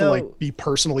always nice you to know, like be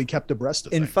personally kept abreast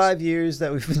of In things. 5 years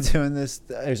that we've been doing this,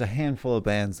 there's a handful of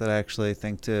bands that I actually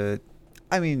think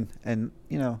and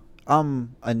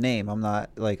I'm a name. I'm not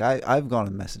like I've gone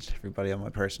and messaged everybody on my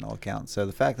personal account. So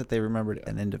the fact that they remembered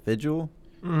an individual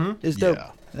is dope. Yeah.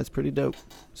 That's pretty dope.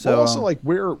 So So also like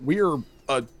we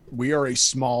are a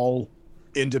small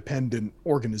independent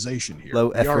organization here. Low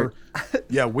We effort.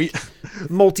 we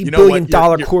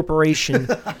Multi-billion-dollar You're- corporation.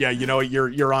 yeah,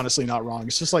 you're honestly not wrong.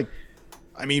 It's just like,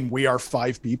 I mean, we are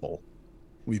 5 people.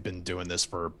 We've been doing this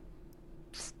for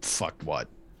a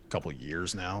couple of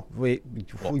years now. wait,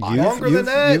 Longer than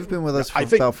that. You've been with us for I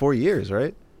think- about 4 years,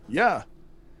 right? Yeah.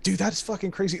 Dude, that's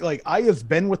fucking crazy. Like I have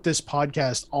been with this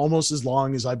podcast almost as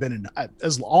long as I've been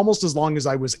almost as long as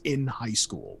I was in high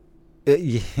school.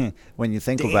 Yeah, when you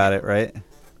think Damn. about it, right?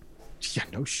 Yeah,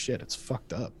 no shit. It's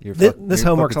fucked up. You're This you're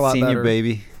homework's fucking a lot senior, better.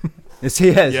 baby. His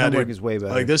Yeah, homework dude. is way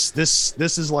better. Like this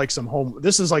is like some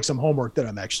homework that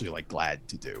I'm actually like glad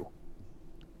to do.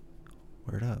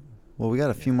 Word up. Well, we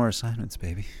got a few more assignments,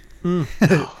 baby.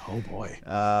 Oh boy.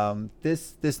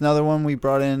 This another one we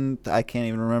brought in. I can't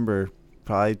even remember.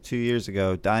 Probably 2 years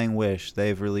ago. Dying Wish.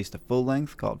 They've released a full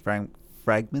length called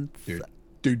Fragments.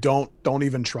 Dude, don't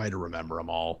even try to remember them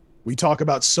all. We talk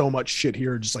about so much shit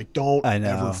here. Just like don't I know.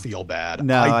 ever feel bad.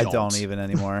 No, I don't even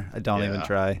anymore. I don't even Yeah.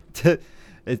 try.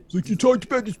 It's like you talked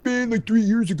about this band like 3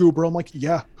 years ago, bro. I'm like,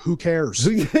 yeah, who cares?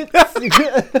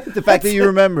 The fact that you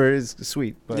remember is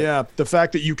sweet. But Yeah, the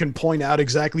fact that you can point out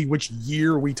exactly which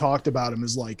year we talked about him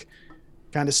is like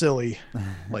kind of silly.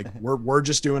 Like we're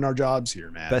just doing our jobs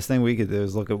here, man. Best thing we could do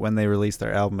is look at when they released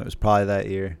their album. It was probably that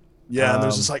year. Yeah, and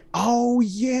there's just like, oh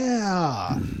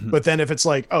yeah. But then if it's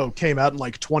like, oh, came out in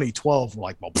like 2012, we're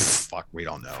like, well, fuck, we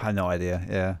don't know. I had no idea.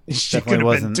 Yeah, Shit could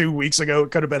have been 2 weeks ago.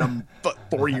 It could have been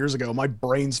 4 years ago. My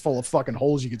brain's full of fucking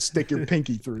holes you could stick your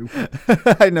pinky through.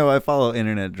 I know. I follow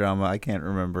internet drama. I can't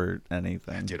remember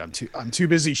anything. Dude, I'm too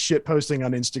busy shit posting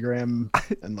on Instagram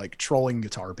and like trolling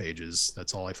guitar pages.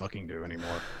 That's all I fucking do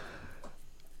anymore.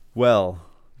 Well,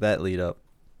 that lead up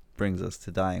brings us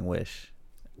to Dying Wish.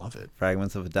 Love it.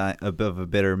 Fragments of a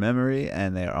Bitter Memory,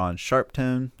 and they're on Sharp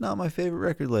Tone. Not my favorite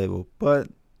record label, but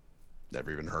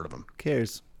Never even heard of them. who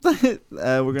cares? We're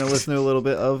gonna listen to a little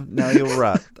bit of Now You'll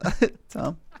Rot.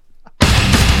 Tom.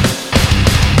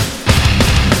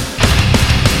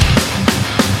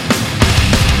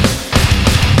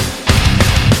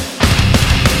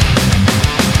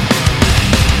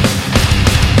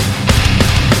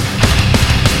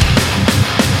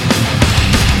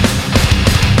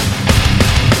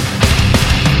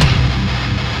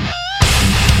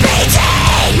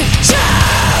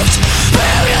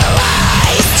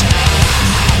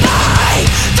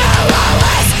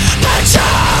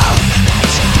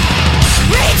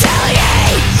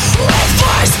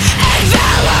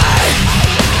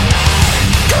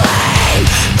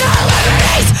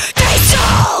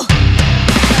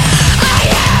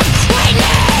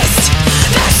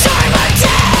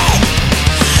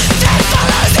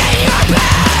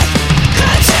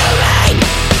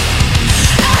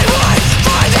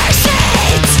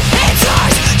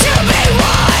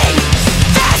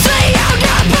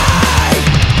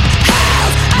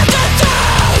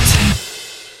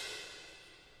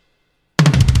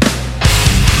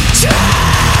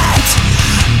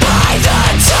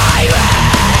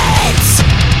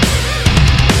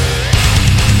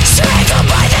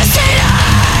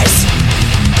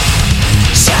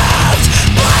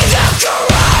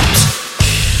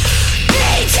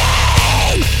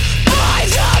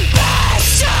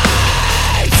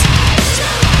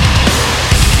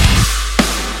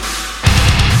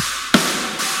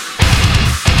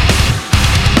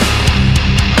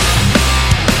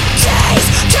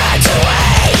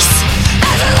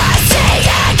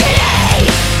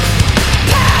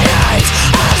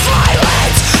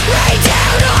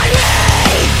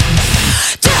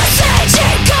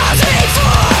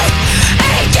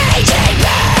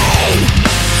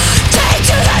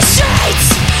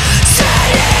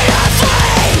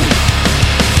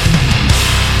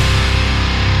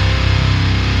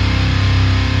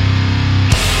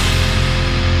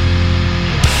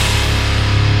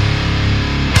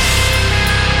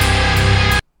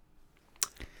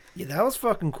 Yeah, that was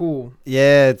fucking cool.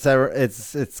 Yeah,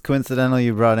 it's coincidental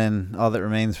you brought in All That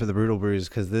Remains for the Brutal Brews,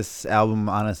 because this album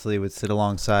honestly would sit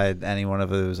alongside any one of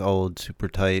those old super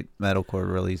tight metalcore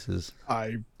releases.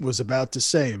 I was about to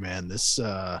say, man, this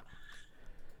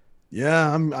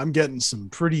Yeah, I'm getting some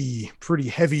pretty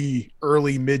heavy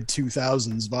early mid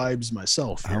 2000s vibes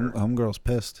myself here. Homegirl's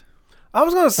pissed. I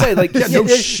was gonna say like Yeah, no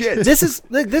shit. This is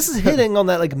hitting on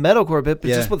that like metalcore bit, but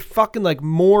Yeah. just with fucking like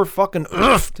more fucking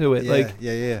to it. Yeah, Like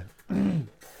yeah.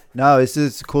 No, it's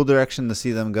a cool direction to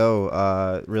see them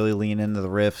go. Really lean into the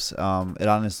riffs. It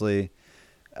honestly,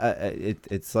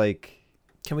 it's like,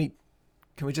 can we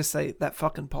just say that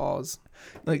fucking pause?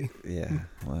 Like yeah,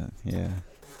 yeah.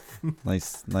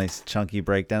 nice chunky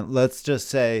breakdown. Let's just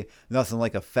say nothing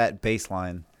like a fat bass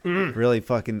line. Really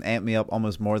fucking amped me up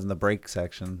almost more than the break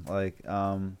section. Like,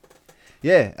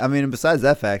 yeah. I mean, besides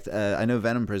that fact, I know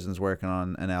Venom Prison's working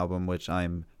on an album which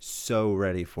I'm so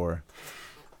ready for.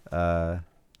 So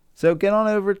get on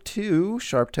over to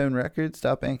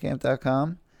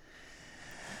sharptonerecords.bandcamp.com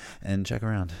and check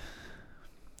around.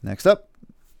 Next up,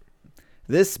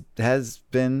 this has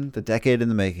been the decade in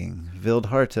the making. Wild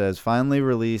Harte has finally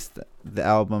released the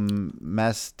album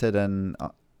Mastodon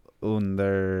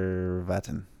Under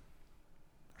Watten.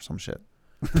 Or some shit.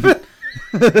 We're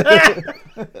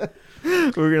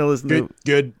going to listen to...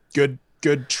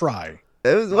 Good try.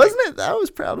 It was, wasn't it? I was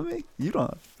proud of me. You don't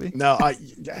have to be. No, I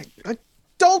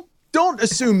don't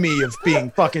assume me of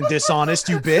being fucking dishonest,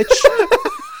 you bitch.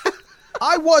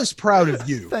 I was proud of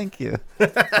you. Thank you.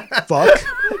 Fuck.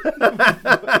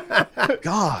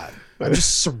 God, I'm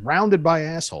just surrounded by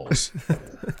assholes.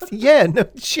 yeah, no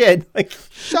shit. Like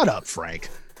Shut up, Frank.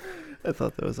 I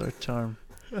thought that was our charm.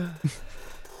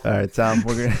 All right, Tom,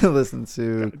 we're going to listen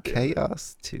to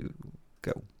Chaos 2.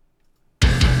 Go.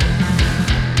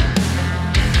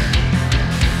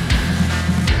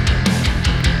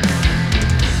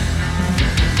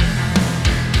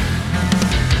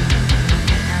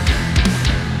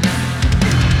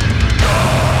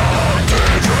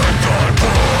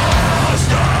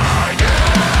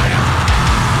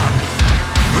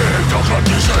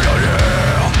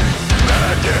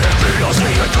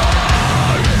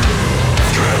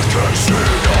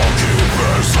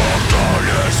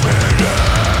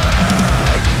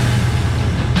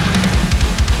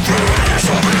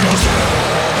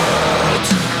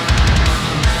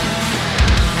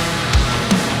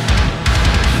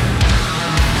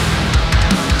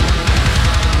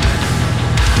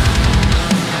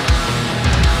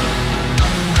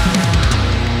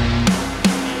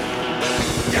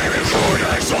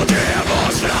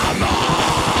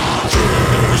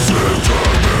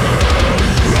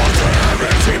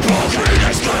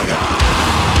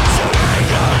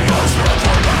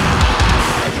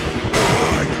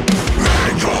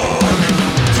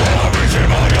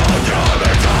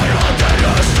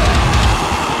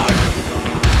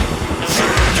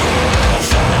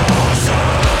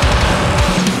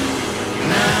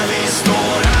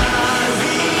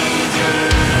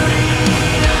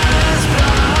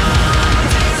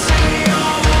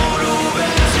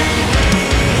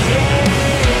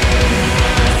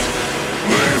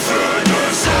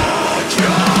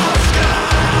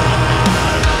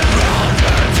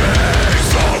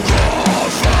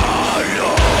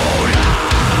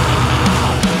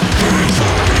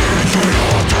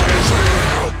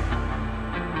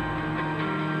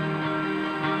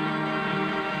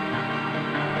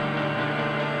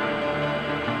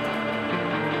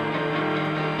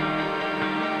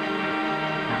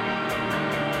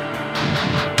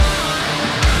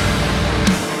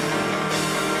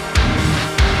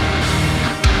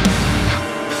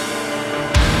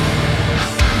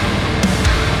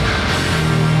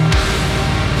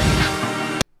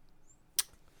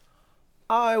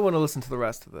 I want to listen to the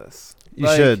rest of this. You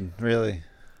Like, should, really.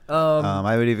 Um,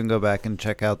 I would even go back and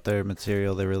check out their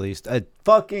material they released a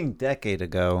fucking decade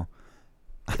ago.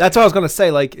 that's what I was gonna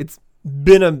say. Like, it's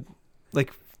been a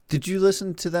like. Did you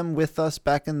listen to them with us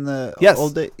back in the Yes.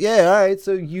 old day? Yeah, all right.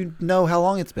 So you know how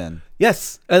long it's been.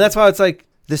 Yes, and that's why it's like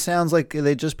This sounds like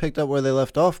they just picked up where they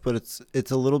left off, but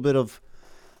it's a little bit of.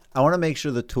 I want to make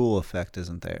sure the Tool effect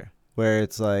isn't there, where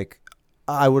it's like,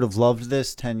 I would have loved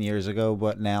this 10 years ago,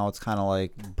 but now it's kind of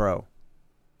like, bro.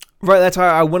 right. That's why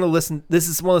I want to listen. This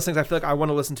is one of those things I feel like I want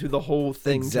to listen to the whole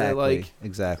thing to like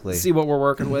Exactly. see what we're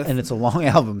working with. And it's a long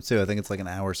album too. I think it's like an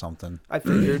hour something. I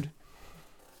figured.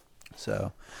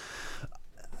 So,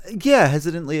 yeah,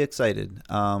 hesitantly excited.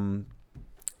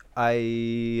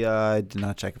 I did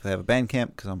not check if they have a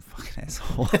Bandcamp because I'm a fucking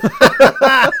asshole.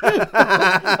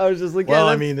 I was just looking. Well,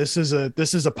 at I them. mean, this is a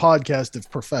podcast of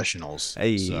professionals.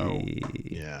 Hey. So,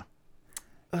 yeah.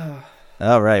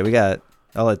 All right, we got.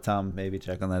 I'll let Tom maybe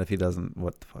check on that if he doesn't.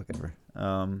 What the fuck ever.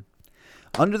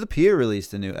 Under the Pier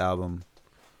released a new album.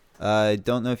 I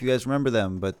don't know if you guys remember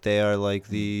them, but they are like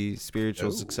the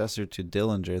spiritual successor to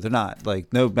Dillinger. They're not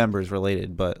like no members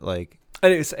related, but like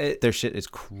Anyways, their shit is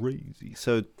crazy.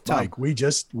 So Tom, Mike, we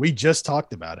just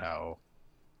talked about how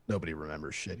nobody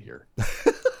remembers shit here.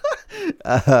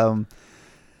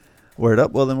 word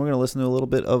up. Well, then we're gonna listen to a little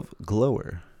bit of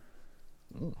Glower.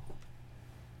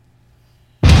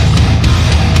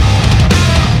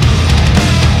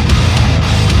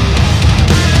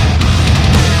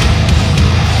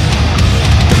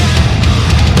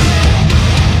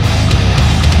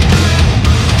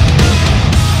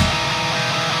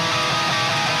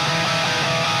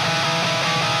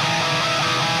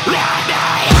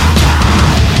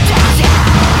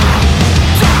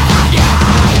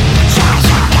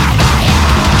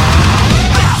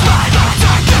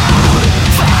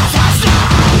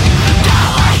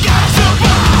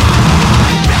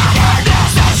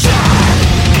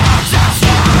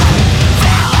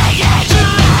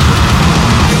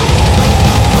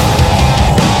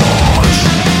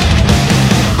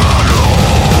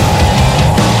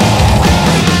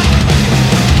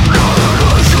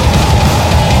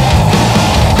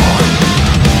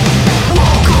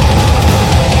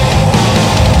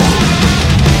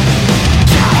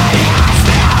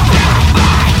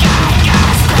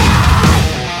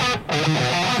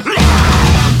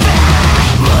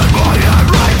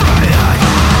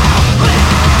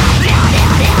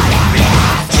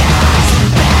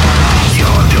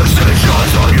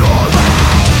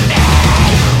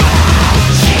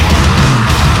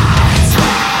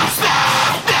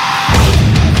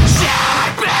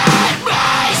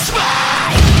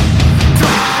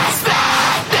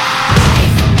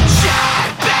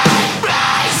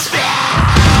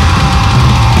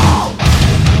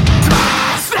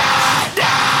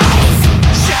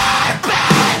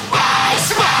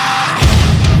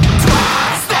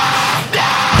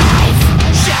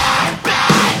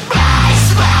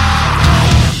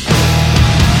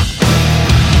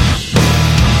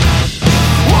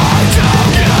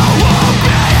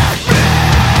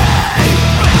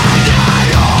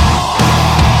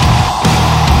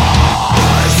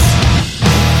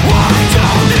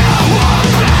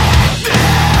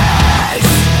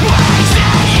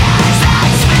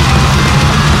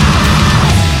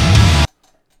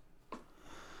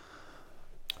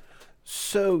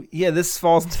 So yeah, this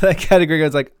falls into that category. I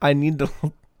was like, I need to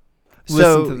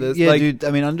listen to this. Yeah, like, dude.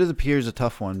 I mean, Under the Pier is a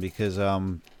tough one because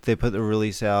they put the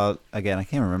release out again. I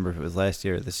can't remember if it was last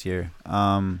year or this year.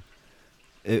 I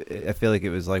feel like it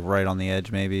was like right on the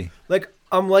edge, maybe. like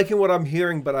I'm liking what I'm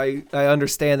hearing, but I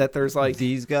understand that there's like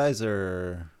These guys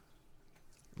are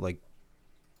like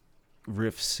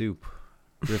riff soup,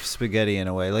 riff spaghetti in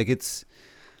a way. Like it's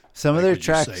some of their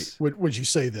tracks. Would you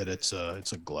say that it's a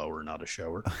glower, not a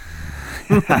shower?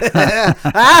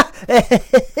 I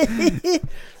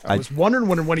was wondering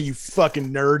when one of you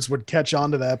fucking nerds would catch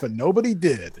on to that, but nobody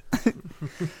did.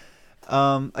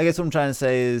 I guess what I'm trying to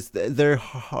say is they're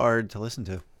hard to listen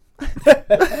to.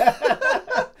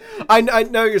 I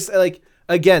know you're like,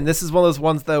 again, this is one of those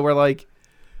ones though where like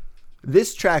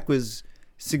This track was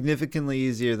significantly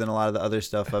easier than a lot of the other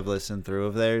stuff I've listened through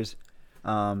of theirs.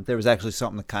 There was actually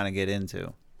something to kind of get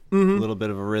into. A little bit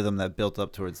of a rhythm that built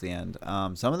up towards the end.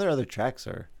 Some of their other tracks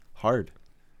are hard.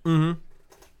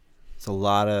 It's a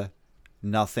lot of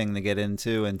nothing to get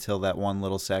into until that one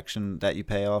little section that you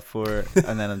pay off for.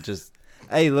 And then I'm just,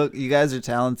 hey, look, you guys are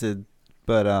talented.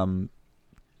 But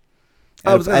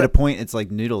at a point, it's like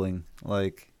noodling.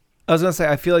 Like I was gonna say,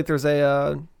 I feel like there's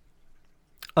a.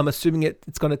 I'm assuming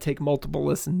it's gonna take multiple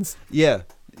listens. Yeah,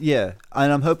 and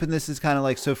I'm hoping this is kind of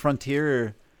like so.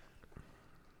 Frontier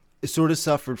sort of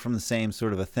suffered from the same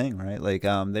sort of a thing, right? Like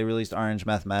they released Orange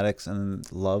Mathematics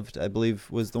and Loved, I believe,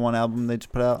 was the one album they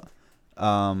just put out.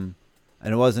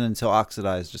 And it wasn't until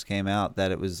Oxidized just came out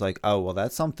that it was like, oh well,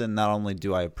 that's something not only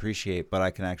do I appreciate, but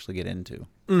I can actually get into.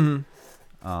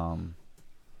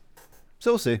 So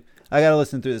we'll see. I gotta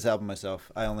listen through this album myself.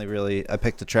 I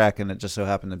picked a track and it just so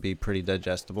happened to be pretty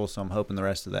digestible, so I'm hoping the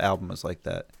rest of the album is like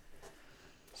that.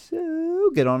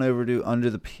 So get on over to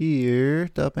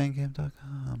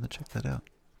underthepier.bandcamp.com to check that out.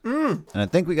 And I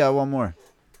think we got one more.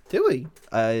 Do we?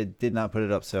 I did not put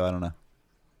it up, so I don't know.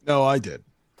 No, I did.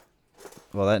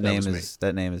 Well, that name was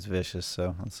is vicious,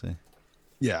 so let's see.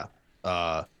 Yeah.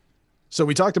 So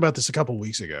we talked about this a couple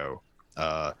weeks ago.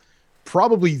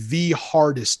 Probably the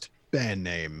hardest band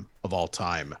name of all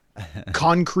time.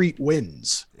 Concrete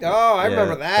Winds. Oh, I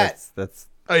remember that. That's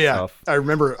Oh yeah, tough. I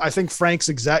remember. I think Frank's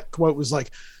exact quote was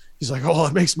like, "He's like, oh,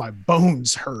 it makes my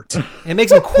bones hurt." It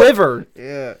makes him quiver.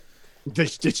 Yeah.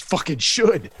 It fucking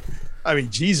should. I mean,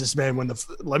 Jesus, man.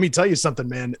 Let me tell you something,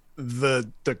 man.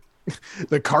 The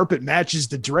carpet matches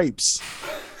the drapes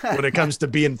when it comes to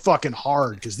being fucking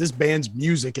hard, because this band's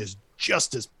music is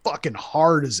just as fucking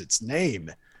hard as its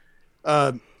name.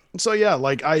 So yeah,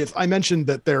 like I mentioned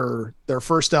that their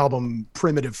first album,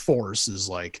 Primitive Force, is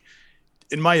like,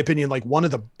 in my opinion, like one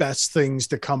of the best things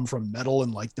to come from metal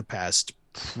in like the past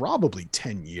probably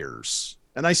 10 years.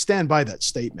 And I stand by that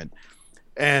statement.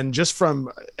 And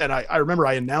I remember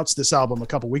I announced this album a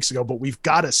couple weeks ago, but we've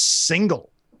got a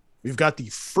single. We've got the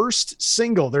first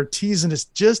single. They're teasing us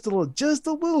just a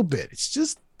little bit. It's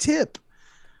just tip.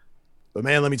 But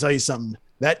man, let me tell you something.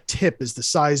 That tip is the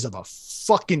size of a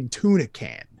fucking tuna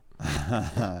can.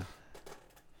 I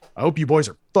hope you boys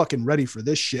are fucking ready for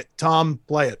this shit. Tom,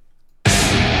 play it.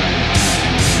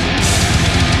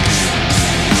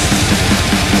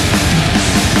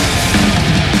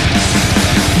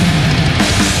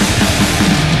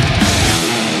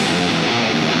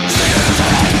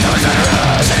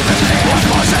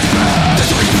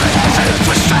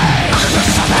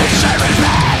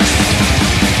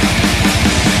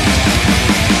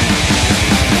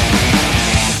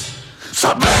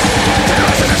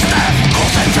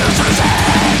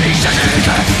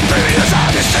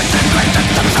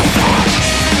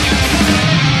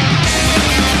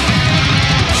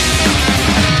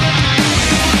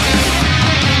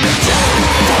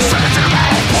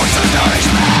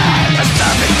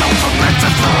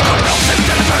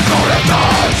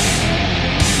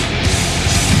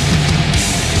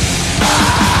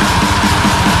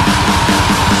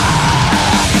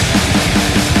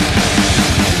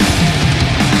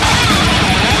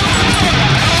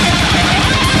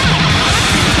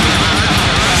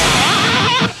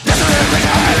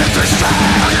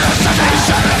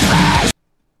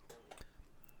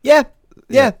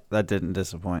 Yeah. That didn't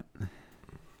disappoint.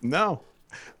 No.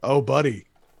 Oh, buddy,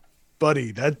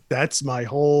 that's my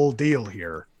whole deal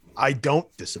here. I don't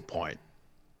disappoint.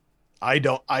 I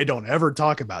don't ever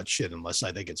talk about shit unless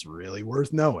I think it's really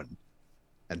worth knowing.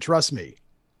 And trust me,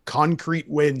 Concrete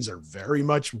Winds are very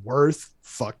much worth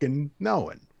fucking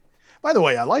knowing. By the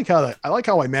way, I like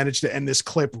how I managed to end this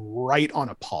clip right on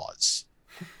a pause.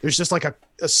 There's just like a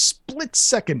split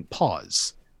second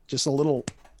pause, just a little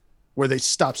where they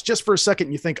stops just for a second.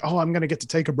 And you think, oh, I'm going to get to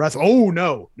take a breath. Oh,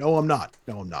 no, I'm not.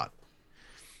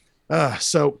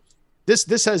 So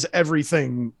this has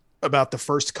everything about the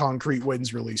first Concrete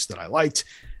Winds release that I liked.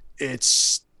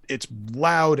 It's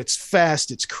loud, it's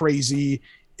fast, it's crazy,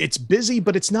 it's busy,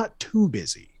 but it's not too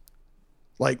busy.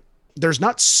 Like, there's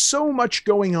not so much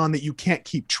going on that you can't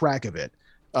keep track of it.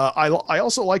 I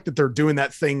also like that they're doing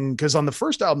that thing, because on the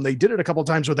first album, they did it a couple of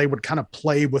times where they would kind of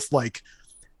play with, like,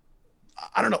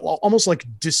 I don't know, almost like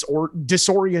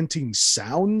disorienting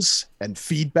sounds and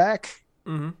feedback.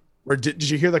 Mm-hmm. Or did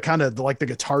you hear the kind of the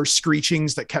guitar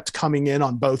screechings that kept coming in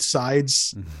on both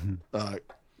sides? Mm-hmm.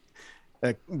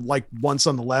 Like once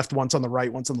on the left, once on the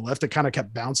right, once on the left. It kind of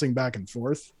kept bouncing back and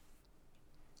forth.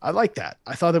 I like that.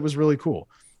 I thought that was really cool.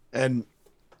 And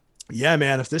yeah,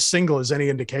 man, if this single is any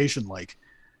indication, like,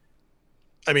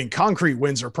 I mean, Concrete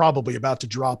Winds are probably about to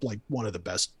drop like one of the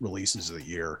best releases of the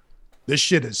year. This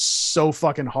shit is so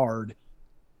fucking hard.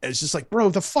 It's just like, bro,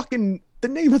 the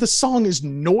name of the song is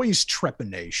Noise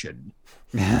Trepanation.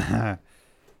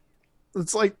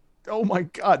 It's like, oh my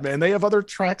God, man. They have other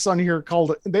tracks on here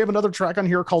they have another track on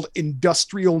here called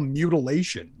Industrial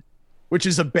Mutilation, which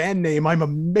is a band name I'm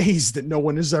amazed that no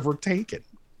one has ever taken.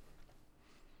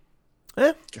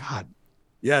 God.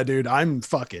 Yeah, dude, I'm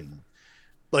fucking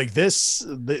like this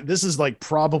is like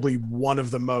probably one of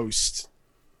the most,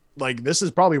 like, this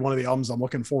is probably one of the albums I'm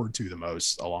looking forward to the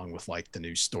most, along with like the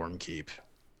new Stormkeep,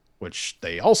 which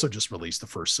they also just released the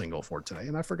first single for today,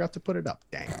 and I forgot to put it up.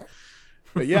 Dang.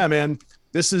 But yeah, man,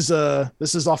 this is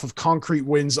off of Concrete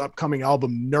Winds' upcoming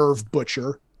album Nerve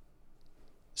Butcher.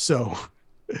 So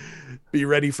be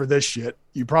ready for this shit.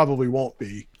 You probably won't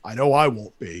be. I know I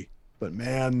won't be. But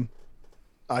man,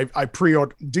 I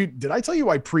pre-ordered. Dude, did I tell you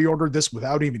I pre-ordered this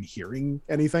without even hearing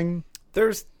anything?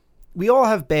 We all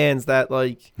have bands that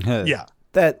like yeah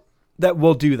that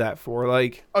will do that for,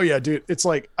 like, oh yeah, dude. It's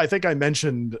like, I think I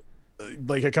mentioned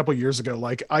like a couple years ago,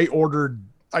 like I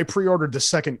pre-ordered the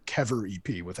second Kever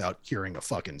EP without hearing a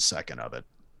fucking second of it.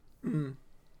 Mm.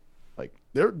 Like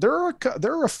there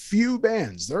are a few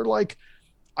bands. They're like,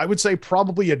 I would say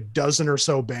probably a dozen or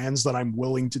so bands that I'm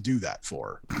willing to do that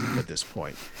for at this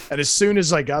point. And as soon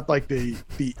as I got like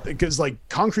because like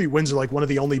Concrete Winds are like one of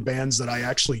the only bands that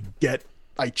I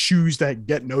choose to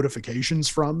get notifications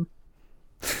from,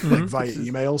 like via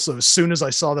email. So as soon as I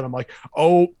saw that, I'm like,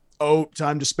 oh,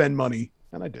 time to spend money.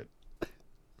 And I did.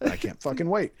 I can't fucking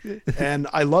wait. And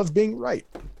I love being right,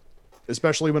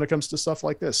 especially when it comes to stuff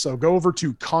like this. So go over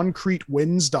to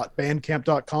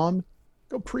concretewinds.bandcamp.com.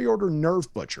 Go pre-order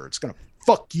Nerve Butcher. It's going to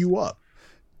fuck you up.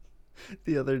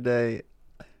 The other day,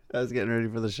 I was getting ready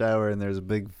for the shower, and there's a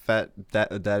big fat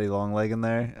daddy long leg in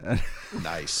there.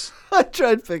 Nice. I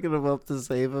tried picking him up to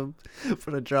save him,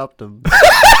 but I dropped him.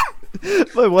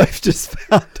 My wife just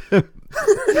found him.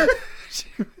 She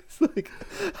was like,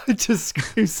 I just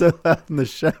screamed so loud in the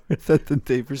shower that the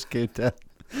neighbors came down.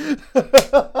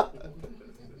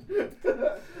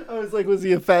 I was like, was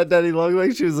he a fat daddy long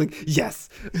leg? She was like, yes.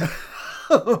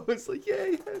 I was like,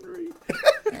 yay, Henry.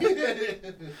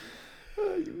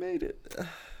 Oh, you made it.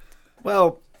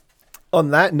 Well,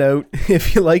 on that note,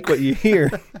 if you like what you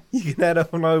hear, you can head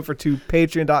on over to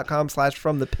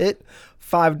patreon.com/fromthepit.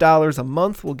 $5 a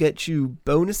month will get you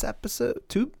bonus episode,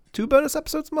 two bonus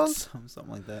episodes a month.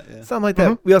 Something like that, yeah. Something like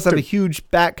that. We also have a huge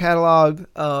back catalog.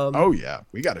 Oh yeah,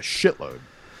 we got a shitload.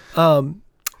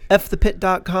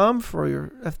 fthepit.com for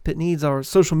your FThePit needs, our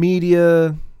social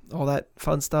media, all that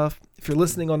fun stuff. If you're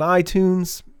listening on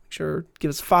iTunes, make sure give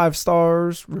us 5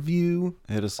 stars, review.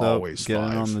 Hit us Always up. Get in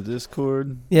 5. on the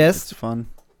Discord. Yes. It's fun.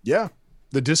 Yeah,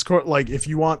 the Discord. Like, if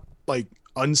you want like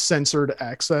uncensored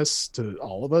access to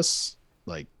all of us,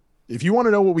 like if you want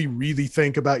to know what we really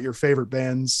think about your favorite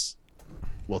bands,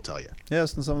 we'll tell you.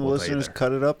 Yes, and some of the We'll tell you listeners there.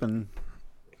 cut it up and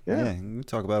Yeah. we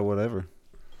talk about whatever.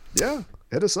 Yeah,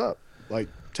 hit us up. Like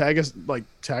tag us, like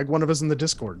tag one of us in the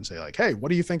Discord and say like, hey, what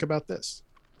do you think about this?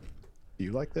 Do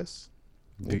you like this?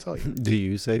 We'll tell you. Do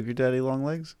you save your daddy long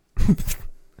legs?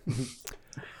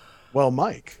 Well,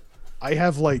 Mike, I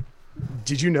have like,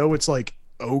 did you know it's like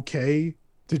okay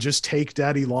to just take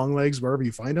daddy long legs wherever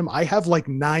you find them? I have like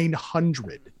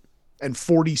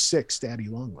 946 daddy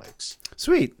long legs.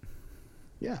 Sweet.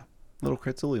 Yeah. Little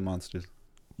Kratzuli monsters.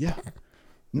 Yeah.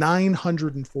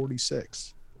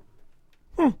 946.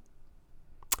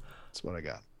 That's what I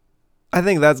got. I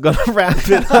think that's going to wrap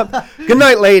it up. Good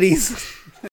night, ladies.